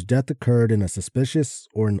 whose death occurred in a suspicious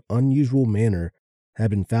or an unusual manner, had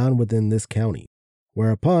been found within this county.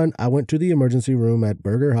 Whereupon I went to the emergency room at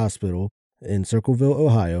Berger Hospital in Circleville,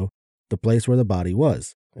 Ohio, the place where the body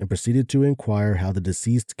was, and proceeded to inquire how the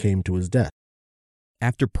deceased came to his death.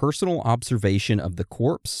 After personal observation of the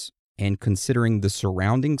corpse and considering the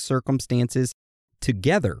surrounding circumstances,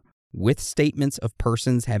 together with statements of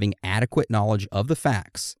persons having adequate knowledge of the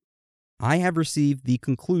facts, I have received the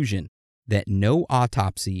conclusion that no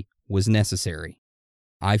autopsy was necessary.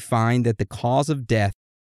 I find that the cause of death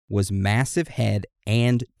was massive head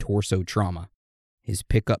and torso trauma. His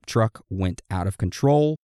pickup truck went out of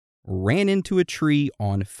control, ran into a tree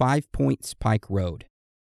on 5 Points Pike Road.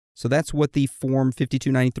 So that's what the Form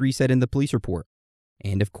 5293 said in the police report.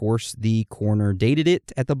 And of course, the coroner dated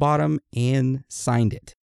it at the bottom and signed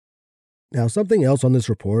it. Now, something else on this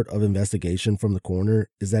report of investigation from the coroner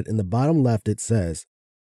is that in the bottom left it says,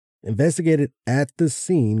 investigated at the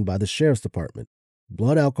scene by the sheriff's department,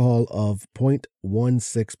 blood alcohol of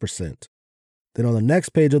 0.16%. Then on the next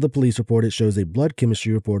page of the police report, it shows a blood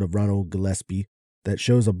chemistry report of Ronald Gillespie that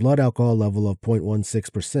shows a blood alcohol level of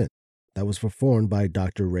 0.16%. That was performed by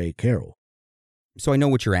Dr. Ray Carroll. So I know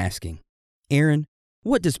what you're asking. Aaron,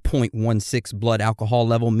 what does 0.16 blood alcohol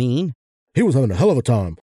level mean? He was having a hell of a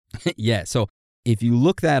time. Yeah, so if you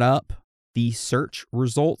look that up, the search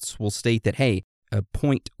results will state that, hey, a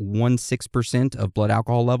 0.16% of blood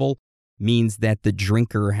alcohol level means that the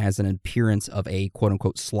drinker has an appearance of a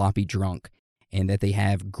quote-unquote sloppy drunk and that they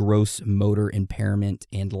have gross motor impairment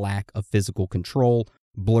and lack of physical control,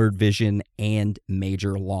 blurred vision, and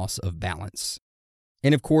major loss of balance.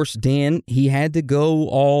 And of course, Dan, he had to go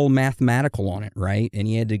all mathematical on it, right? And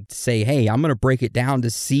he had to say, hey, I'm going to break it down to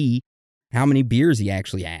see how many beers he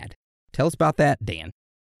actually had. Tell us about that, Dan.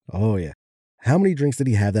 Oh, yeah. How many drinks did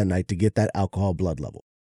he have that night to get that alcohol blood level?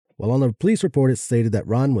 Well, on the police report, it stated that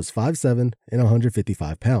Ron was 5'7" and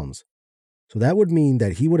 155 pounds. So that would mean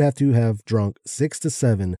that he would have to have drunk 6 to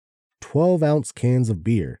 7 12-ounce cans of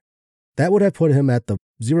beer. That would have put him at the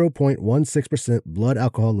 0.16% blood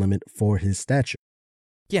alcohol limit for his stature.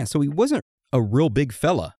 Yeah, so he wasn't a real big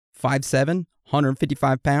fella. 5'7",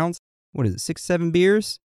 155 pounds. What is it, 6-7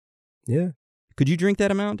 beers? Yeah, Could you drink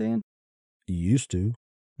that amount, Dan? he used to.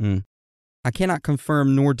 I cannot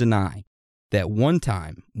confirm nor deny that one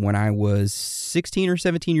time when I was 16 or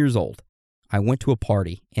 17 years old, I went to a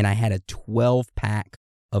party and I had a 12-pack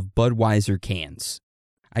of Budweiser cans.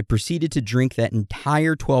 I proceeded to drink that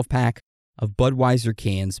entire 12-pack of Budweiser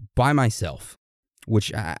cans by myself,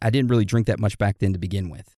 which I didn't really drink that much back then to begin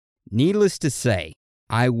with. Needless to say,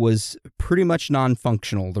 I was pretty much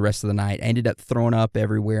non-functional the rest of the night. I ended up throwing up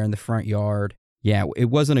everywhere in the front yard. Yeah, it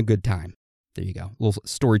wasn't a good time. There you go. A little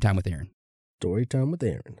story time with Aaron. Story time with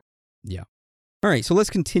Aaron. Yeah. All right, so let's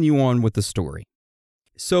continue on with the story.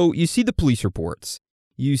 So you see the police reports.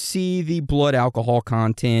 You see the blood alcohol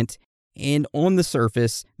content. And on the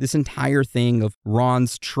surface, this entire thing of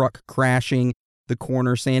Ron's truck crashing, the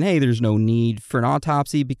coroner saying, hey, there's no need for an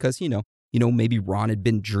autopsy because, maybe Ron had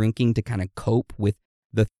been drinking to kind of cope with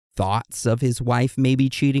the thoughts of his wife maybe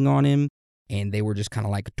cheating on him. And they were just kind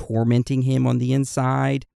of like tormenting him on the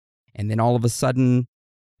inside. And then all of a sudden,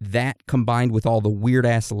 that combined with all the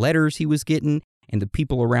weird-ass letters he was getting and the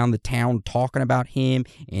people around the town talking about him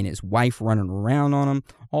and his wife running around on him,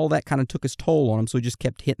 all that kind of took its toll on him, so he just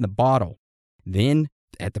kept hitting the bottle. Then,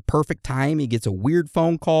 at the perfect time, he gets a weird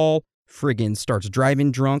phone call, friggin' starts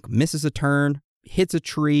driving drunk, misses a turn, hits a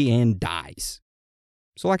tree, and dies.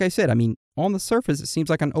 So like I said, on the surface, it seems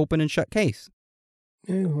like an open and shut case.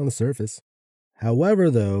 Yeah, on the surface. However,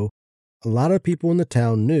 though, a lot of people in the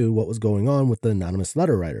town knew what was going on with the anonymous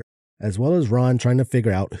letter writer, as well as Ron trying to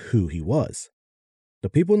figure out who he was. The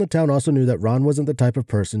people in the town also knew that Ron wasn't the type of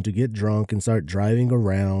person to get drunk and start driving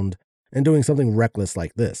around and doing something reckless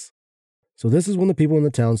like this. So this is when the people in the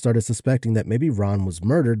town started suspecting that maybe Ron was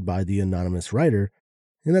murdered by the anonymous writer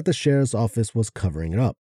and that the sheriff's office was covering it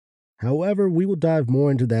up. However, we will dive more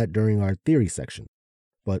into that during our theory section.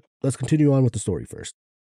 But let's continue on with the story first.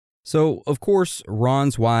 So, of course,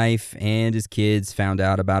 Ron's wife and his kids found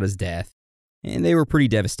out about his death, and they were pretty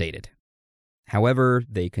devastated. However,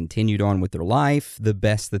 they continued on with their life the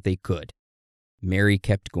best that they could. Mary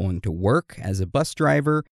kept going to work as a bus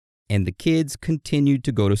driver, and the kids continued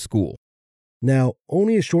to go to school. Now,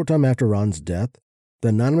 only a short time after Ron's death, the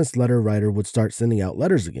anonymous letter writer would start sending out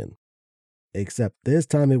letters again. Except this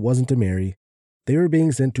time it wasn't to Mary. They were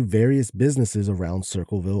being sent to various businesses around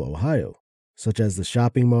Circleville, Ohio, such as the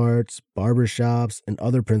shopping marts, barber shops, and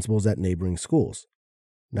other principals at neighboring schools.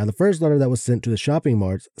 Now, the first letter that was sent to the shopping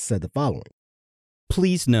marts said the following.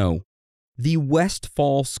 Please know, the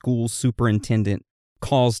Westfall School superintendent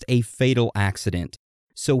caused a fatal accident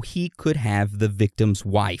so he could have the victim's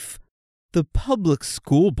wife. The public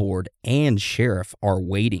school board and sheriff are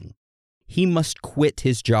waiting. He must quit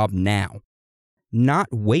his job now, not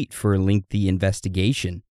wait for a lengthy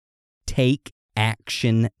investigation. Take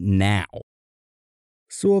action now.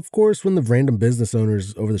 So, of course, when the random business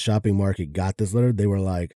owners over the shopping market got this letter, they were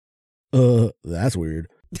like, that's weird.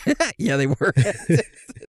 Yeah, they were.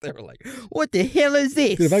 They were like, what the hell is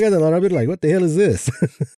this? Dude, if I got that letter, I'd be like, what the hell is this?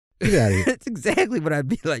 Get out of here. That's exactly what I'd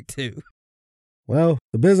be like, too. Well,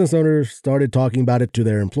 the business owners started talking about it to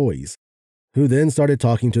their employees, who then started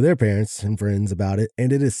talking to their parents and friends about it,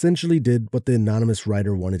 and it essentially did what the anonymous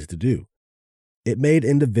writer wanted it to do. It made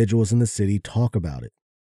individuals in the city talk about it.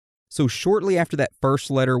 So shortly after that first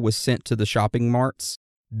letter was sent to the shopping marts,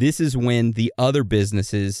 this is when the other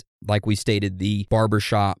businesses, like we stated, the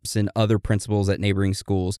barbershops and other principals at neighboring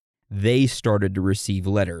schools, they started to receive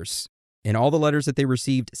letters. And all the letters that they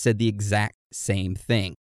received said the exact same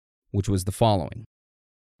thing, which was the following.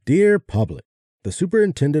 Dear public, the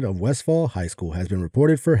superintendent of Westfall High School has been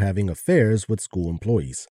reported for having affairs with school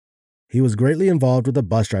employees. He was greatly involved with a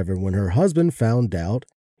bus driver when her husband found out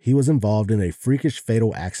he was involved in a freakish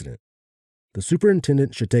fatal accident. The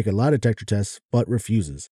superintendent should take a lie detector test, but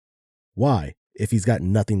refuses. Why, if he's got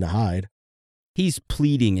nothing to hide? He's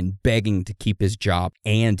pleading and begging to keep his job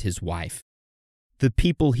and his wife. The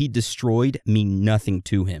people he destroyed mean nothing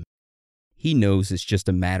to him. He knows it's just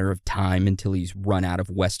a matter of time until he's run out of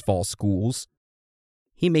Westfall schools.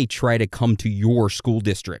 He may try to come to your school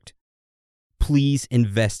district. Please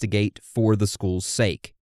investigate for the school's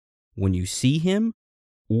sake. When you see him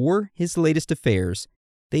or his latest affairs,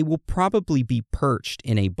 they will probably be perched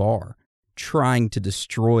in a bar, trying to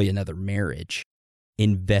destroy another marriage.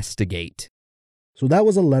 Investigate. So that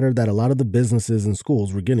was a letter that a lot of the businesses and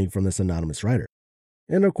schools were getting from this anonymous writer.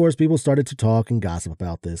 And of course, people started to talk and gossip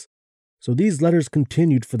about this. So these letters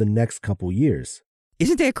continued for the next couple years.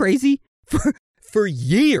 Isn't that crazy? For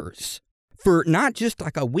years. For not just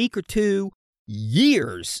like a week or two,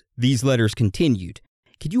 years these letters continued.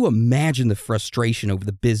 Can you imagine the frustration over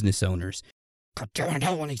the business owners? God damn, I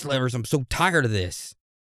don't want these letters. I'm so tired of this.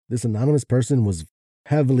 This anonymous person was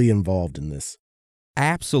heavily involved in this.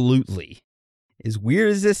 Absolutely. As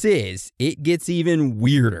weird as this is, it gets even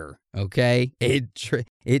weirder, okay?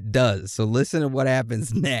 It does. So listen to what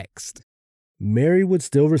happens next. Mary would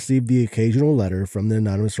still receive the occasional letter from the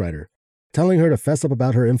anonymous writer, telling her to fess up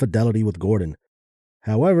about her infidelity with Gordon.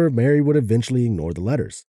 However, Mary would eventually ignore the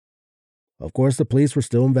letters. Of course, the police were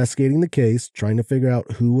still investigating the case, trying to figure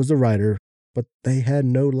out who was the writer, but they had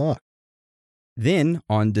no luck. Then,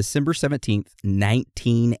 on December 17th,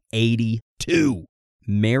 1982,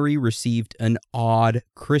 Mary received an odd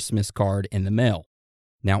Christmas card in the mail.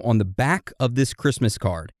 Now, on the back of this Christmas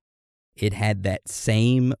card, it had that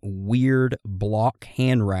same weird block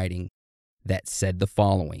handwriting that said the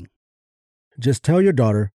following. Just tell your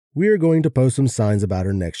daughter we are going to post some signs about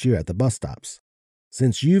her next year at the bus stops.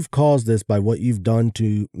 Since you've caused this by what you've done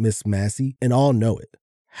to Miss Massey, and all know it,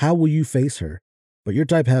 how will you face her? But your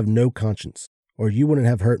type have no conscience, or you wouldn't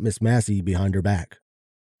have hurt Miss Massey behind her back.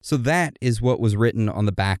 So that is what was written on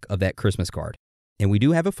the back of that Christmas card. And we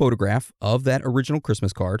do have a photograph of that original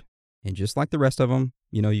Christmas card. And just like the rest of them,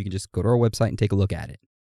 you can just go to our website and take a look at it.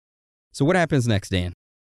 So what happens next, Dan?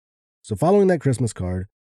 So following that Christmas card,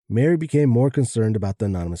 Mary became more concerned about the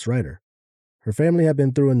anonymous writer. Her family had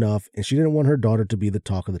been through enough, and she didn't want her daughter to be the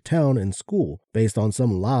talk of the town in school based on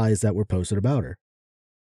some lies that were posted about her.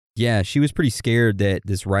 Yeah, she was pretty scared that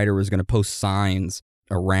this writer was going to post signs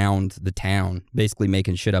around the town, basically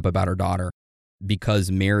making shit up about her daughter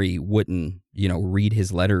because Mary wouldn't, read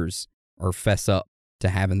his letters or fess up to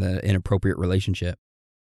having the inappropriate relationship.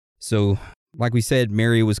 So, like we said,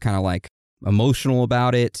 Mary was kind of like emotional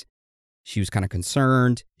about it. She was kind of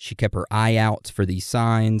concerned. She kept her eye out for these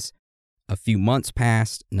signs. A few months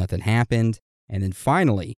passed, nothing happened. And then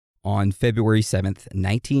finally, on February 7th,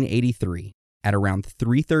 1983, at around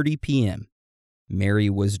 3:30 p.m., Mary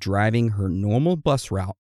was driving her normal bus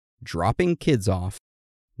route, dropping kids off,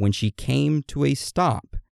 when she came to a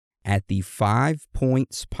stop at the 5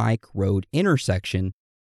 Points Pike Road intersection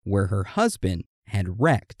where her husband had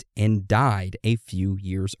wrecked and died a few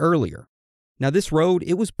years earlier. Now, this road,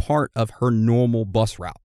 it was part of her normal bus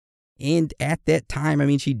route. And at that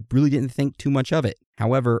time, she really didn't think too much of it.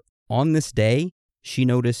 However, on this day, she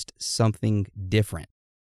noticed something different.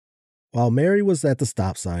 While Mary was at the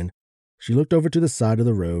stop sign, she looked over to the side of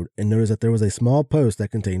the road and noticed that there was a small post that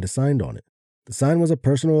contained a sign on it. The sign was a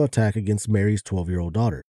personal attack against Mary's 12-year-old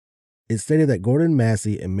daughter. It stated that Gordon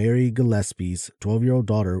Massey and Mary Gillespie's 12-year-old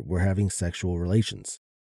daughter were having sexual relations.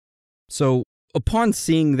 So, upon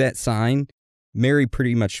seeing that sign, Mary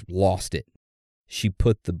pretty much lost it. She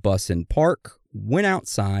put the bus in park, went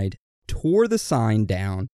outside, tore the sign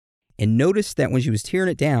down, and noticed that when she was tearing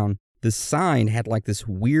it down, the sign had like this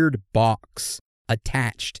weird box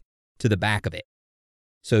attached to the back of it.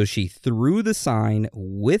 So she threw the sign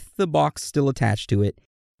with the box still attached to it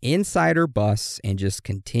inside her bus and just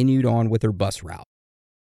continued on with her bus route.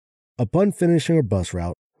 Upon finishing her bus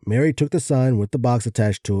route, Mary took the sign with the box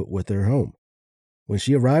attached to it with her home. When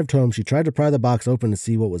she arrived home, she tried to pry the box open to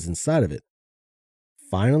see what was inside of it.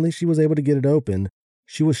 Finally, she was able to get it open.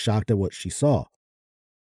 She was shocked at what she saw.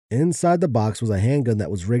 Inside the box was a handgun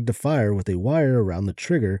that was rigged to fire with a wire around the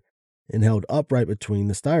trigger and held upright between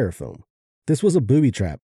the styrofoam. This was a booby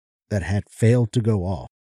trap that had failed to go off.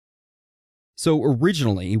 So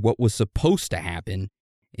originally, what was supposed to happen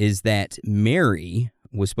is that Mary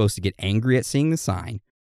was supposed to get angry at seeing the sign,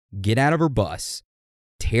 get out of her bus,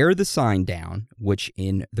 tear the sign down, which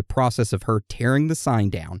in the process of her tearing the sign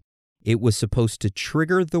down, it was supposed to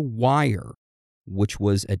trigger the wire, which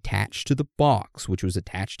was attached to the box, which was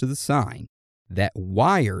attached to the sign. That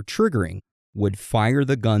wire triggering would fire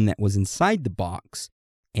the gun that was inside the box,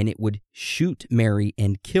 and it would shoot Mary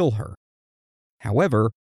and kill her.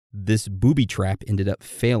 However, this booby trap ended up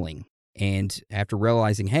failing, and after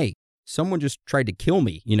realizing, hey, someone just tried to kill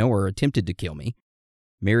me, or attempted to kill me,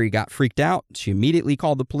 Mary got freaked out. She immediately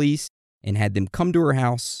called the police and had them come to her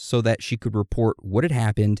house so that she could report what had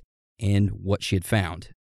happened and what she had found.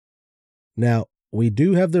 Now, we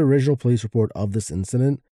do have the original police report of this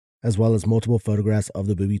incident, as well as multiple photographs of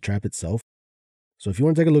the booby trap itself. So if you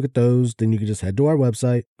want to take a look at those, then you can just head to our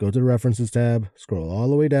website, go to the references tab, scroll all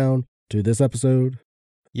the way down to this episode.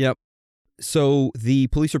 Yep. So the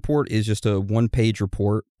police report is just a one-page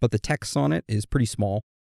report, but the text on it is pretty small.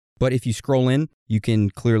 But if you scroll in, you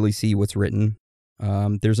can clearly see what's written.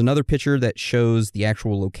 There's another picture that shows the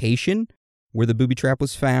actual location where the booby trap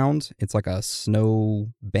was found. It's like a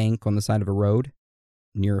snow bank on the side of a road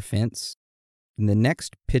near a fence. And the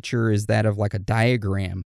next picture is that of like a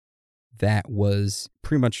diagram that was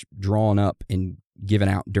pretty much drawn up and given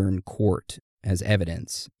out during court as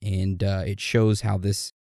evidence. And it shows how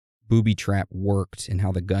this booby trap worked and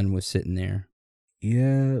how the gun was sitting there.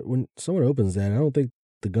 Yeah, when someone opens that, I don't think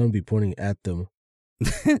the gun would be pointing at them.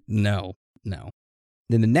 No.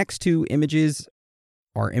 Then the next two images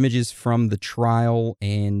are images from the trial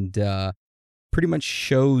and pretty much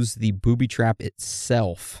shows the booby trap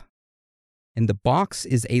itself. And the box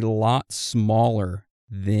is a lot smaller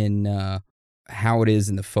than how it is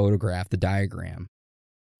in the photograph, the diagram.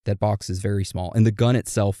 That box is very small. And the gun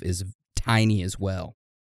itself is tiny as well.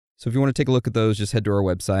 So if you want to take a look at those, just head to our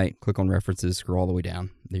website, click on references, scroll all the way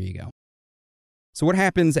down. There you go. So what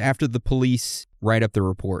happens after the police write up the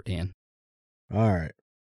report, Dan? All right.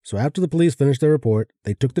 So after the police finished their report,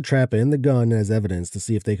 they took the trap and the gun as evidence to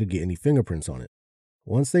see if they could get any fingerprints on it.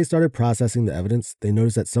 Once they started processing the evidence, they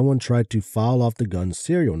noticed that someone tried to file off the gun's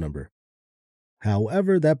serial number.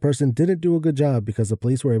 However, that person didn't do a good job because the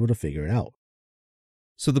police were able to figure it out.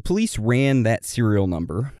 So the police ran that serial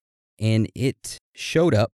number, and it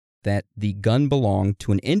showed up that the gun belonged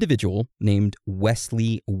to an individual named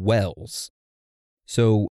Wesley Wells.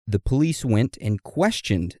 So the police went and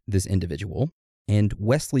questioned this individual, and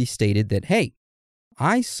Wesley stated that, hey,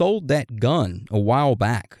 I sold that gun a while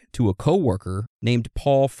back to a coworker named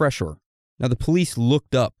Paul Fresher. Now the police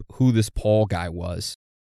looked up who this Paul guy was,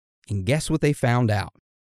 and guess what they found out?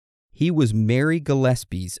 He was Mary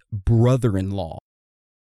Gillespie's brother-in-law.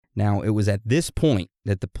 Now, it was at this point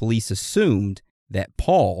that the police assumed that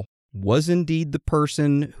Paul was indeed the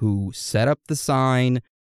person who set up the sign,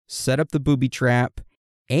 set up the booby trap,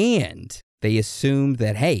 and they assumed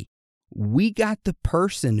that, hey, we got the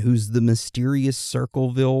person who's the mysterious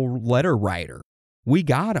Circleville letter writer. We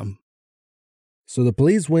got him. So the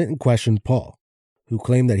police went and questioned Paul, who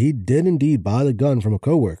claimed that he did indeed buy the gun from a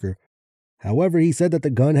coworker. However, he said that the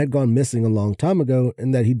gun had gone missing a long time ago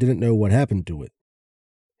and that he didn't know what happened to it.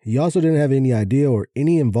 He also didn't have any idea or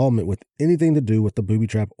any involvement with anything to do with the booby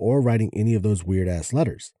trap or writing any of those weird-ass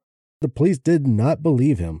letters. The police did not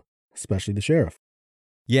believe him, especially the sheriff.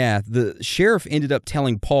 Yeah, the sheriff ended up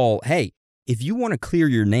telling Paul, hey, if you want to clear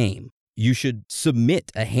your name, you should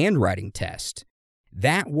submit a handwriting test.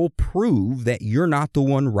 That will prove that you're not the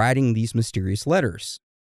one writing these mysterious letters.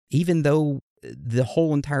 Even though the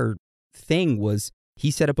whole entire thing was he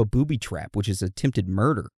set up a booby trap, which is attempted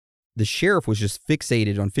murder. The sheriff was just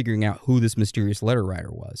fixated on figuring out who this mysterious letter writer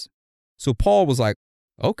was. So Paul was like,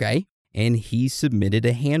 okay, and he submitted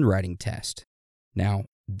a handwriting test. Now,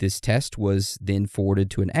 this test was then forwarded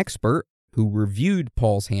to an expert who reviewed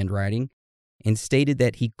Paul's handwriting and stated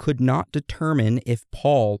that he could not determine if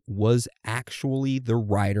Paul was actually the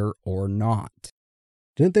writer or not.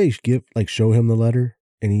 Didn't they show him the letter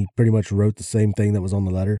and he pretty much wrote the same thing that was on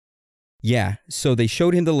the letter? Yeah, so they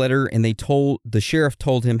showed him the letter and the sheriff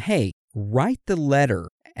told him, hey, write the letter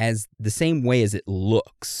as the same way as it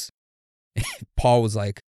looks. Paul was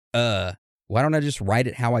like, why don't I just write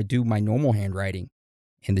it how I do my normal handwriting?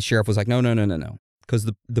 And the sheriff was like, no. Because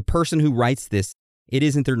the person who writes this, it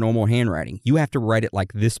isn't their normal handwriting. You have to write it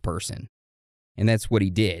like this person. And that's what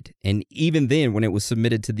he did. And even then, when it was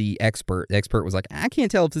submitted to the expert was like, I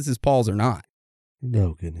can't tell if this is Paul's or not.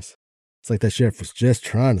 No, goodness. It's like that sheriff was just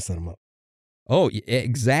trying to set him up. Oh,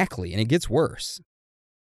 exactly. And it gets worse.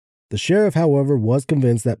 The sheriff, however, was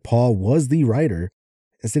convinced that Paul was the writer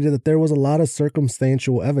and stated that there was a lot of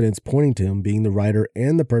circumstantial evidence pointing to him being the writer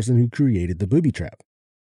and the person who created the booby trap.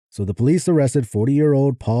 So the police arrested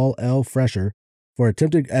 40-year-old Paul L. Fresher for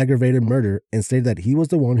attempted aggravated murder and stated that he was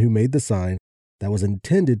the one who made the sign that was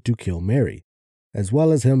intended to kill Mary, as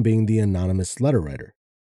well as him being the anonymous letter writer.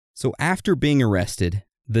 So after being arrested,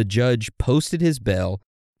 the judge posted his bail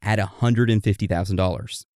at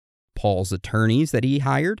 $150,000. Paul's attorneys that he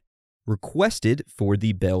hired requested for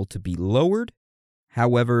the bail to be lowered.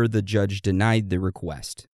 However, the judge denied the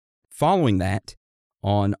request. Following that,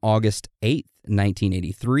 on August 8th,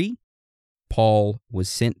 1983, Paul was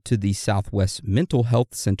sent to the Southwest Mental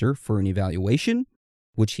Health Center for an evaluation,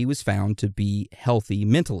 which he was found to be healthy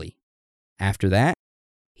mentally. After that,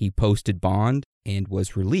 he posted bond and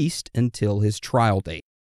was released until his trial date.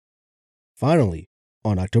 Finally,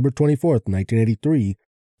 on October 24th, 1983,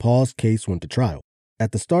 Paul's case went to trial.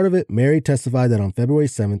 At the start of it, Mary testified that on February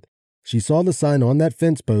 7th, she saw the sign on that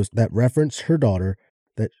fence post that referenced her daughter,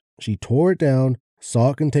 that she tore it down, saw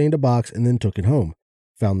it contained a box, and then took it home,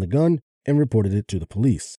 found the gun, and reported it to the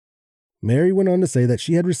police. Mary went on to say that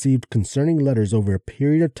she had received concerning letters over a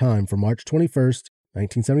period of time from March 21st,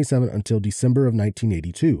 1977 until December of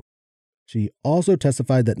 1982. She also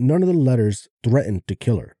testified that none of the letters threatened to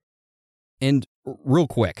kill her. And real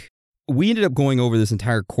quick, we ended up going over this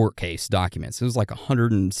entire court case documents. It was like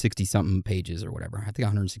 160-something pages or whatever. I think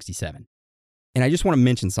 167. And I just want to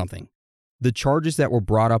mention something. The charges that were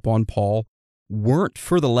brought up on Paul weren't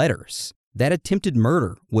for the letters. That attempted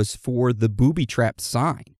murder was for the booby-trapped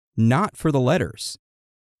sign, not for the letters.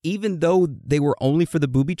 Even though they were only for the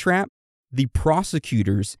booby trap, the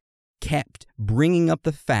prosecutors kept bringing up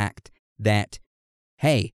the fact that,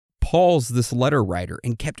 hey, Paul's this letter writer,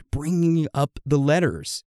 and kept bringing up the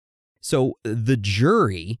letters. So the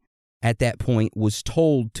jury at that point was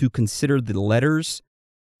told to consider the letters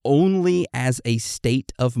only as a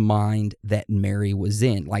state of mind that Mary was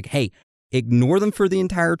in. Like, hey, ignore them for the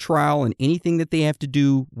entire trial and anything that they have to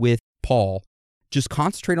do with Paul. Just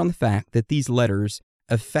concentrate on the fact that these letters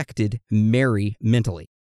affected Mary mentally,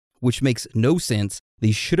 which makes no sense.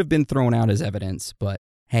 These should have been thrown out as evidence, but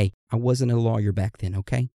hey, I wasn't a lawyer back then,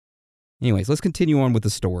 okay? Anyways, let's continue on with the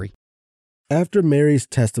story. After Mary's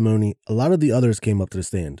testimony, a lot of the others came up to the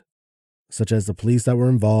stand, such as the police that were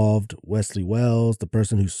involved, Wesley Wells, the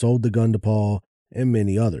person who sold the gun to Paul, and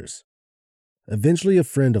many others. Eventually, a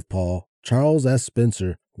friend of Paul, Charles S.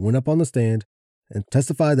 Spencer, went up on the stand and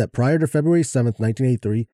testified that prior to February 7th,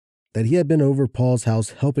 1983, that he had been over Paul's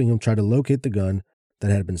house helping him try to locate the gun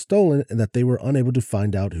that had been stolen and that they were unable to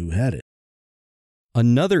find out who had it.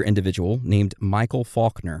 Another individual named Michael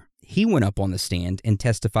Faulkner, he went up on the stand and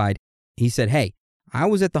testified. He said, hey, I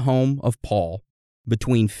was at the home of Paul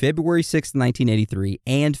between February 6th, 1983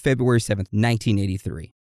 and February 7th,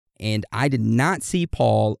 1983. And I did not see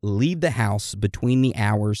Paul leave the house between the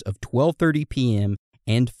hours of 12:30 p.m.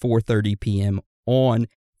 and 4:30 p.m. on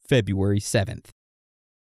February 7th.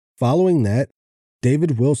 Following that,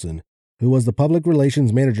 David Wilson, who was the public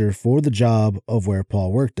relations manager for the job of where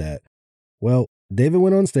Paul worked at, well, David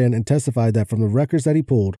went on stand and testified that from the records that he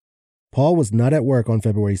pulled, Paul was not at work on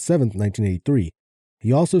February 7th, 1983.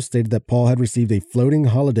 He also stated that Paul had received a floating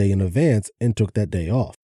holiday in advance and took that day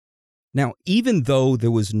off. Now, even though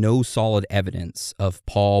there was no solid evidence of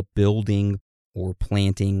Paul building or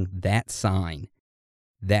planting that sign,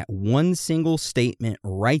 that one single statement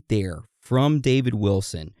right there from David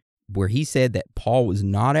Wilson, where he said that Paul was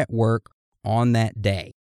not at work on that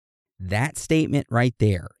day, that statement right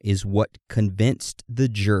there is what convinced the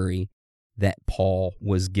jury that Paul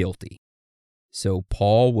was guilty. So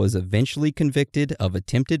Paul was eventually convicted of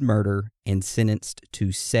attempted murder and sentenced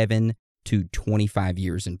to 7 to 25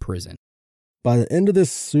 years in prison. By the end of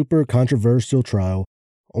this super controversial trial,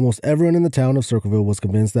 almost everyone in the town of Circleville was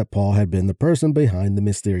convinced that Paul had been the person behind the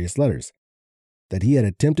mysterious letters, that he had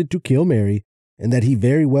attempted to kill Mary, and that he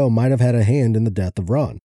very well might have had a hand in the death of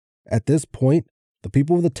Ron. At this point, the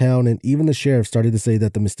people of the town and even the sheriff started to say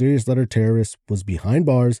that the mysterious letter terrorist was behind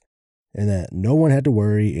bars and that no one had to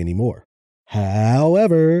worry anymore.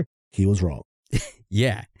 However, he was wrong.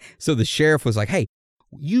 Yeah. So the sheriff was like, hey,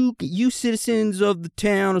 you citizens of the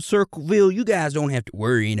town of Circleville, you guys don't have to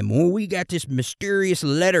worry anymore. We got this mysterious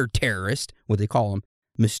letter terrorist, what they call him,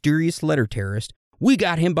 mysterious letter terrorist. We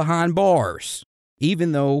got him behind bars.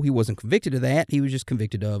 Even though he wasn't convicted of that, he was just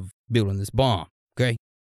convicted of building this bomb, okay?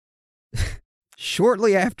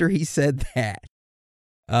 Shortly after he said that,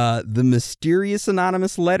 the mysterious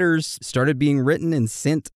anonymous letters started being written and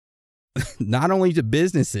sent not only to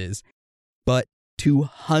businesses, but to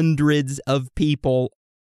hundreds of people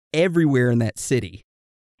everywhere in that city.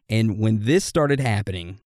 And when this started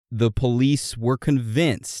happening, the police were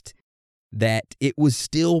convinced that it was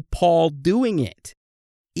still Paul doing it,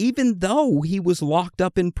 even though he was locked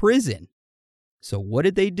up in prison. So what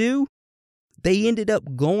did they do? They ended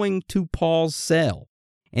up going to Paul's cell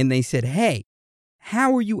and they said, hey,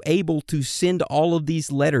 how are you able to send all of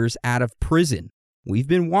these letters out of prison? We've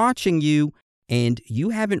been watching you and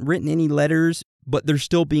you haven't written any letters, but they're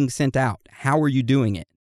still being sent out. How are you doing it?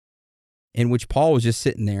 In which Paul was just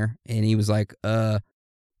sitting there and he was like,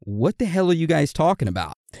 what the hell are you guys talking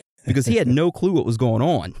about? Because he had no clue what was going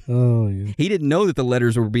on. Oh, yeah. He didn't know that the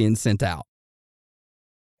letters were being sent out.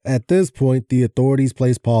 At this point, the authorities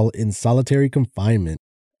placed Paul in solitary confinement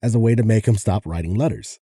as a way to make him stop writing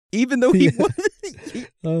letters. Even though he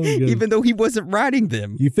wasn't writing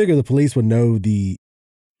them. You figure the police would know the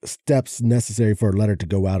steps necessary for a letter to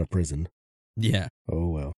go out of prison. Yeah. Oh,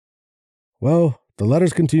 well. Well, the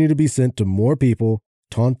letters continue to be sent to more people,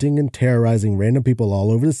 taunting and terrorizing random people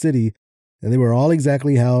all over the city, and they were all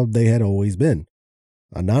exactly how they had always been.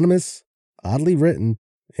 Anonymous, oddly written,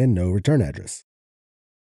 and no return address.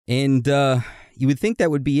 And you would think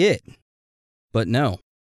that would be it. But no.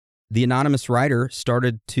 The anonymous writer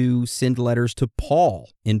started to send letters to Paul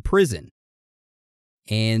in prison.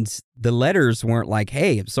 And the letters weren't like,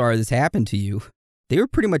 hey, I'm sorry this happened to you. They were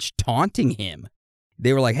pretty much taunting him.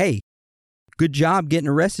 They were like, hey, good job getting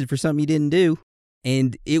arrested for something you didn't do.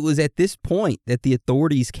 And it was at this point that the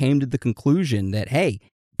authorities came to the conclusion that, hey,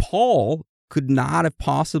 Paul could not have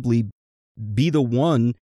possibly be the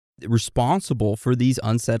one responsible for these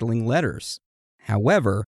unsettling letters.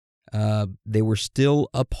 However, they were still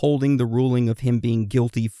upholding the ruling of him being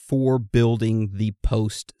guilty for building the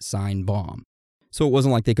post-sign bomb. So it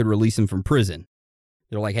wasn't like they could release him from prison.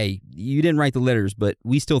 They're like, hey, you didn't write the letters, but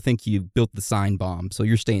we still think you built the sign bomb, so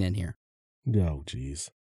you're staying in here. Oh, jeez.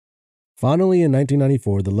 Finally, in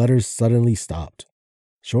 1994, the letters suddenly stopped.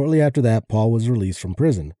 Shortly after that, Paul was released from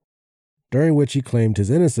prison, during which he claimed his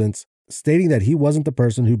innocence, stating that he wasn't the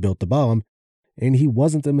person who built the bomb, and he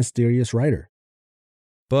wasn't the mysterious writer.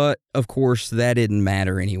 But, of course, that didn't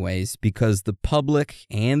matter anyways, because the public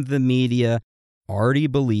and the media already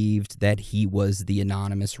believed that he was the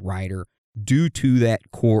anonymous writer due to that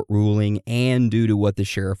court ruling and due to what the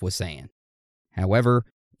sheriff was saying. However,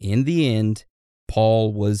 in the end,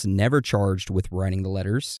 Paul was never charged with writing the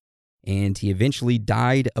letters, and he eventually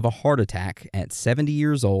died of a heart attack at 70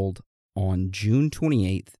 years old on June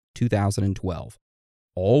 28th, 2012,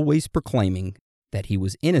 always proclaiming that he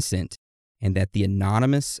was innocent and that the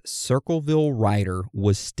anonymous Circleville writer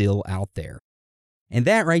was still out there. And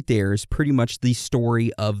that right there is pretty much the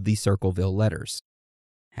story of the Circleville letters.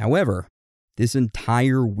 However, this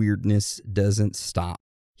entire weirdness doesn't stop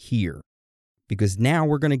here, because now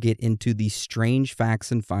we're going to get into the strange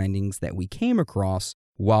facts and findings that we came across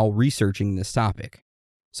while researching this topic.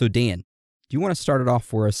 So Dan, do you want to start it off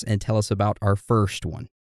for us and tell us about our first one?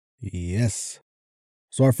 Yes.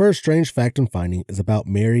 So our first strange fact and finding is about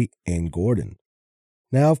Mary and Gordon.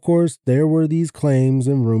 Now, of course, there were these claims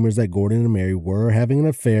and rumors that Gordon and Mary were having an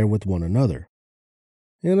affair with one another.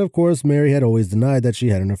 And of course, Mary had always denied that she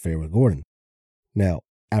had an affair with Gordon. Now,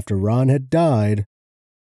 after Ron had died,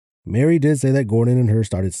 Mary did say that Gordon and her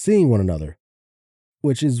started seeing one another,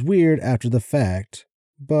 which is weird after the fact,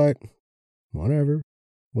 but whatever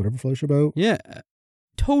floats your boat. Yeah,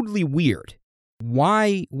 totally weird.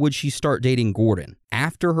 Why would she start dating Gordon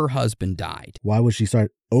after her husband died? Why would she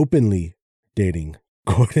start openly dating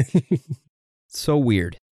Gordon? So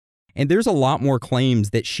weird. And there's a lot more claims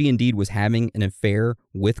that she indeed was having an affair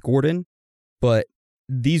with Gordon, but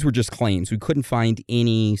these were just claims. We couldn't find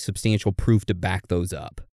any substantial proof to back those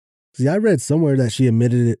up. See, I read somewhere that she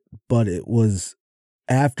admitted it, but it was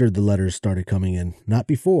after the letters started coming in. Not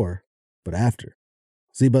before, but after.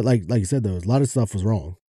 See, but like you said, though, a lot of stuff was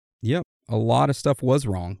wrong. Yep, a lot of stuff was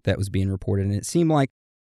wrong that was being reported, and it seemed like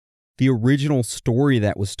the original story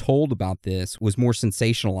that was told about this was more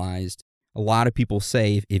sensationalized. A lot of people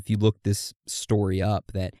say, if you look this story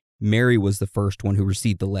up, that Mary was the first one who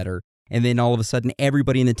received the letter, and then all of a sudden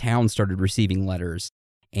everybody in the town started receiving letters,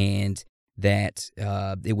 and that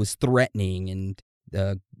it was threatening,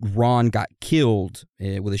 and Ron got killed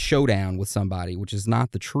with a showdown with somebody, which is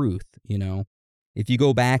not the truth, you know. If you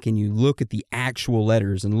go back and you look at the actual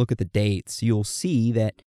letters and look at the dates, you'll see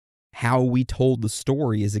that how we told the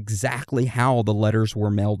story is exactly how the letters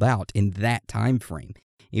were mailed out in that time frame.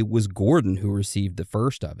 It was Gordon who received the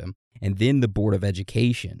first of them, and then the Board of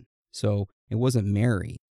Education. So it wasn't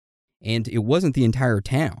Mary. And it wasn't the entire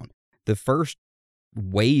town. The first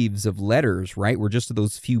waves of letters, right, were just to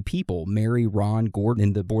those few people, Mary, Ron, Gordon,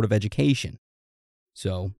 and the Board of Education.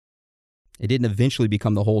 So it didn't eventually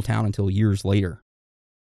become the whole town until years later.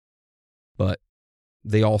 But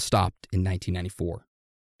they all stopped in 1994.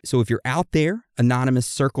 So if you're out there, anonymous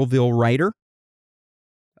Circleville writer,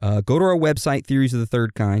 go to our website, Theories of the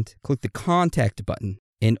Third Kind, click the contact button,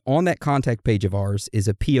 and on that contact page of ours is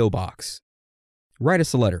a P.O. box. Write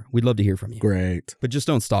us a letter. We'd love to hear from you. Great. But just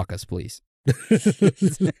don't stalk us, please.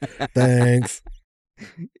 Thanks.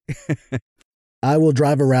 I will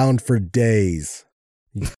drive around for days.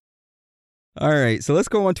 All right, so let's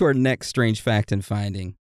go on to our next strange fact and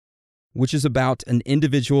finding, which is about an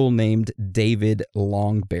individual named David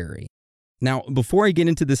Longberry. Now, before I get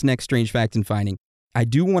into this next strange fact and finding, I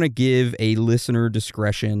do want to give a listener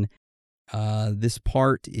discretion. This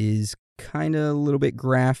part is kind of a little bit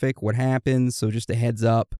graphic, what happens, so just a heads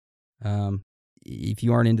up. If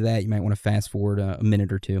you aren't into that, you might want to fast forward a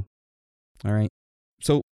minute or two. All right.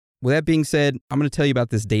 So with that being said, I'm going to tell you about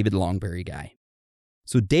this David Longberry guy.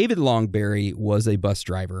 So David Longberry was a bus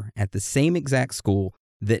driver at the same exact school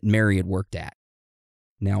that Mary had worked at.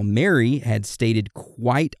 Now, Mary had stated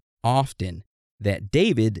quite often that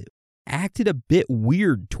David acted a bit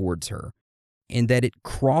weird towards her, and that it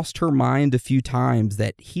crossed her mind a few times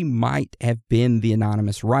that he might have been the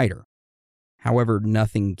anonymous writer. However,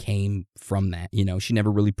 nothing came from that. You know, she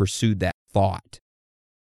never really pursued that thought.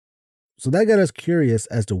 So that got us curious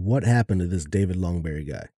as to what happened to this David Longberry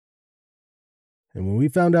guy. And when we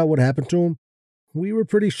found out what happened to him, we were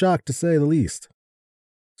pretty shocked to say the least.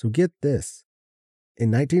 So get this.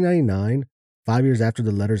 In 1999, 5 years after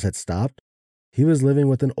the letters had stopped, he was living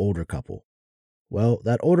with an older couple. Well,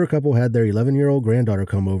 that older couple had their 11-year-old granddaughter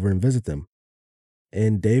come over and visit them.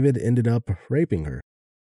 And David ended up raping her.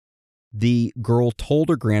 The girl told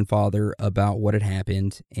her grandfather about what had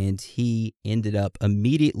happened, and he ended up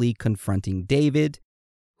immediately confronting David,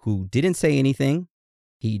 who didn't say anything.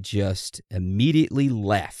 He just immediately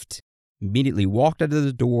left. Immediately walked out of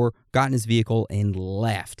the door, got in his vehicle, and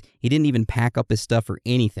left. He didn't even pack up his stuff or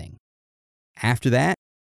anything. After that,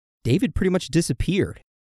 David pretty much disappeared.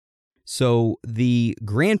 So the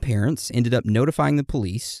grandparents ended up notifying the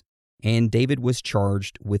police, and David was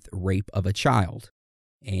charged with rape of a child.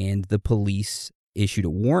 And the police issued a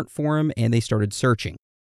warrant for him, and they started searching.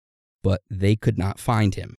 But they could not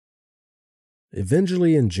find him.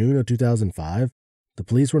 Eventually, in June of 2005, the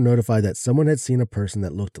police were notified that someone had seen a person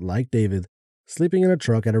that looked like David sleeping in a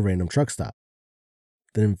truck at a random truck stop.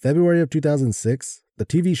 Then in February of 2006, the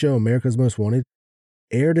TV show America's Most Wanted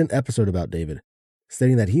aired an episode about David,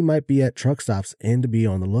 stating that he might be at truck stops and to be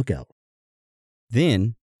on the lookout.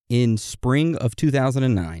 Then, in spring of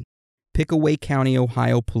 2009, Pickaway County,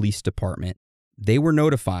 Ohio Police Department, they were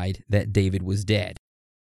notified that David was dead.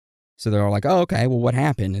 So they're all like, oh, okay, well, what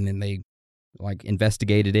happened? And then they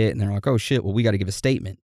investigated it, and they're like, oh, shit, well, we got to give a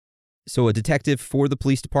statement. So a detective for the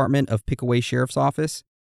police department of Pickaway Sheriff's Office,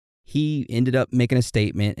 he ended up making a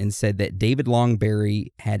statement and said that David Longberry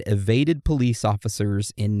had evaded police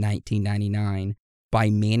officers in 1999 by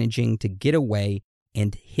managing to get away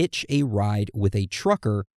and hitch a ride with a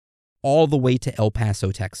trucker all the way to El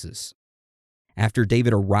Paso, Texas. After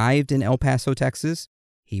David arrived in El Paso, Texas,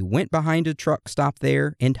 he went behind a truck stop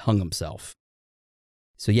there and hung himself.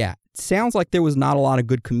 So yeah, it sounds like there was not a lot of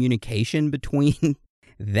good communication between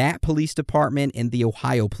that police department and the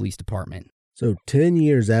Ohio Police Department. So 10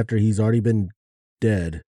 years after he's already been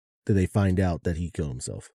dead, did they find out that he killed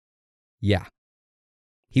himself? Yeah.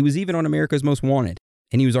 He was even on America's Most Wanted,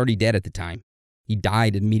 and he was already dead at the time. He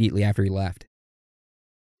died immediately after he left.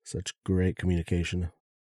 Such great communication.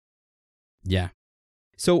 Yeah.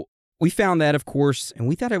 So we found that, of course, and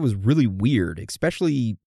we thought it was really weird,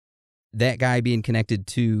 especially that guy being connected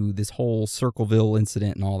to this whole Circleville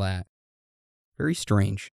incident and all that. Very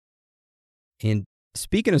strange. And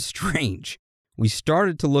speaking of strange, we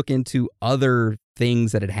started to look into other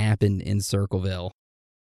things that had happened in Circleville.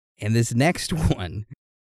 And this next one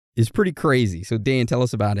is pretty crazy. So Dan, tell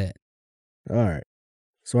us about it. All right.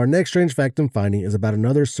 So our next strange fact and finding is about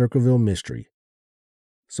another Circleville mystery.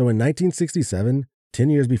 So in 1967, 10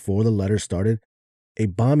 years before the letters started, a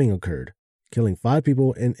bombing occurred, killing 5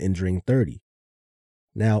 people and injuring 30.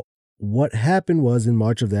 Now, what happened was in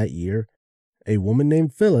March of that year, a woman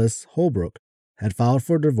named Phyllis Holbrook had filed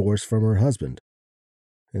for divorce from her husband.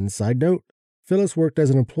 And side note, Phyllis worked as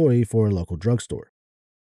an employee for a local drugstore.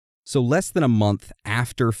 So less than a month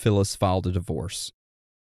after Phyllis filed a divorce,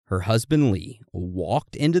 her husband Lee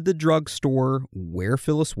walked into the drugstore where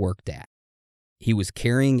Phyllis worked at. He was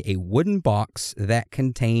carrying a wooden box that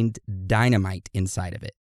contained dynamite inside of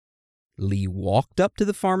it. Lee walked up to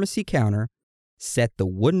the pharmacy counter, set the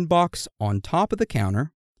wooden box on top of the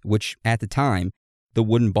counter, which at the time, the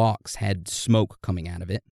wooden box had smoke coming out of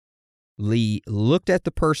it. Lee looked at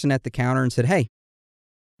the person at the counter and said, "Hey,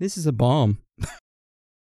 this is a bomb."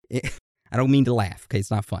 I don't mean to laugh, okay? It's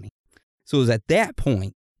not funny. So it was at that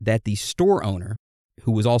point that the store owner,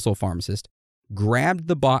 who was also a pharmacist, grabbed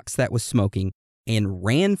the box that was smoking and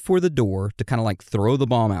ran for the door to kind of throw the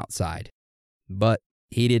bomb outside. But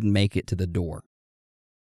he didn't make it to the door.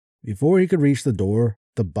 Before he could reach the door,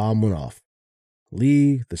 the bomb went off.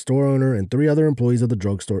 Lee, the store owner, and 3 other employees of the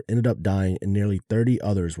drugstore ended up dying, and nearly 30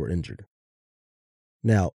 others were injured.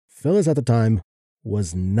 Now, Phyllis at the time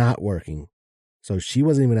was not working, so she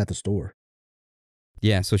wasn't even at the store.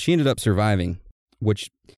 Yeah, so she ended up surviving, which,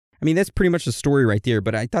 I mean, that's pretty much the story right there,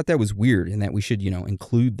 but I thought that was weird and that we should,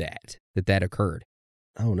 include that occurred.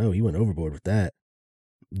 I don't know, he went overboard with that.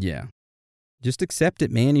 Yeah. Just accept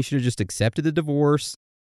it, man. He should have just accepted the divorce,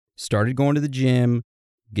 started going to the gym,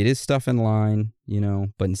 get his stuff in line,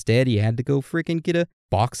 but instead he had to go freaking get a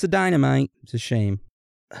box of dynamite. It's a shame.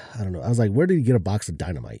 I don't know. I was like, where did he get a box of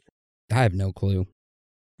dynamite? I have no clue.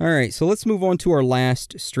 All right, so let's move on to our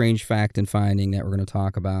last strange fact and finding that we're going to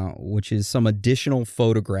talk about, which is some additional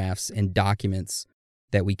photographs and documents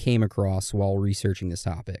that we came across while researching this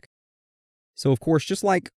topic. So, of course, just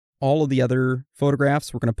like all of the other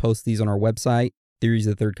photographs, we're going to post these on our website,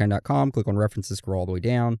 theoriesofthethirdkind.com. Click on references, scroll all the way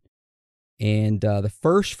down. And the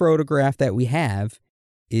first photograph that we have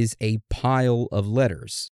is a pile of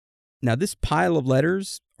letters. Now, this pile of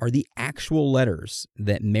letters are the actual letters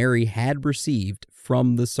that Mary had received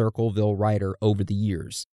from the Circleville writer over the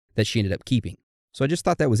years that she ended up keeping. So I just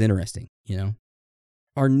thought that was interesting, you know.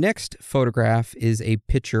 Our next photograph is a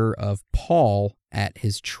picture of Paul at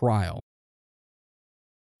his trial.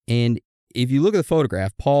 And if you look at the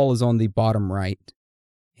photograph, Paul is on the bottom right,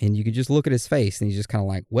 and you can just look at his face, and he's just kind of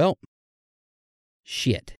like, well,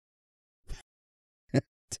 shit.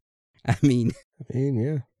 I mean,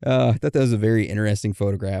 yeah. I thought that was a very interesting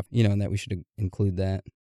photograph, you know, and that we should include that.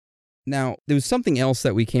 Now, there was something else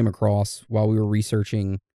that we came across while we were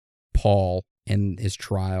researching Paul and his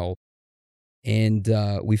trial. And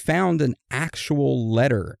we found an actual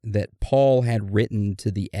letter that Paul had written to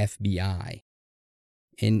the FBI.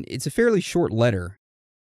 And it's a fairly short letter.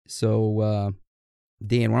 So,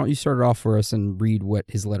 Dan, why don't you start it off for us and read what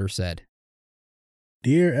his letter said?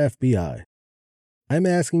 Dear FBI, I'm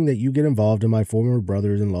asking that you get involved in my former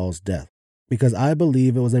brother-in-law's death because I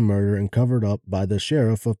believe it was a murder and covered up by the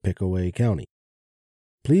sheriff of Pickaway County.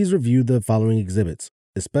 Please review the following exhibits,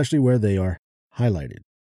 especially where they are highlighted.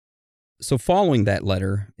 So following that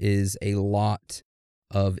letter is a lot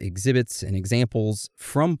of exhibits and examples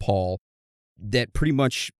from Paul that pretty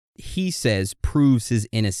much, he says, proves his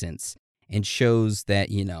innocence and shows that,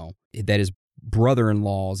 you know, that his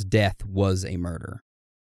brother-in-law's death was a murder.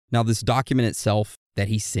 Now, this document itself that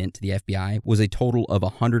he sent to the FBI was a total of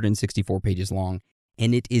 164 pages long,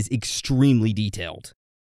 and it is extremely detailed.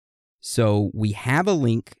 So we have a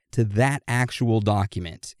link to that actual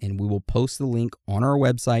document, and we will post the link on our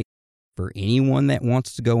website for anyone that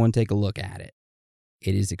wants to go and take a look at it.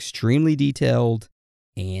 It is extremely detailed,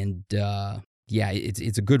 and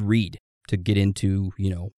it's a good read to get into, you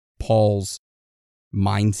know, Paul's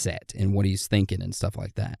mindset and what he's thinking and stuff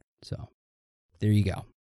like that. So there you go.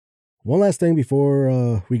 One last thing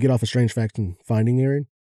before we get off of Strange Facts and Finding, Aaron,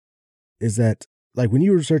 is that, like, when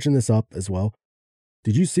you were searching this up as well,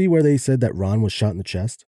 did you see where they said that Ron was shot in the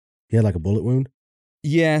chest? He had like a bullet wound?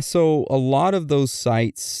 Yeah, so a lot of those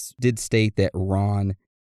sites did state that Ron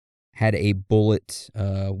had a bullet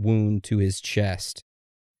wound to his chest.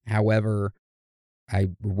 However, I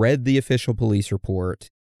read the official police report.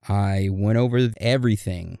 I went over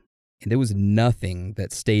everything, and there was nothing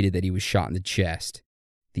that stated that he was shot in the chest.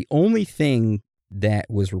 The only thing that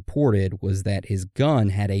was reported was that his gun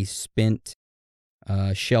had a spent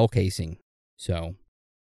shell casing. So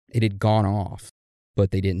it had gone off,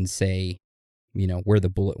 but they didn't say, you know, where the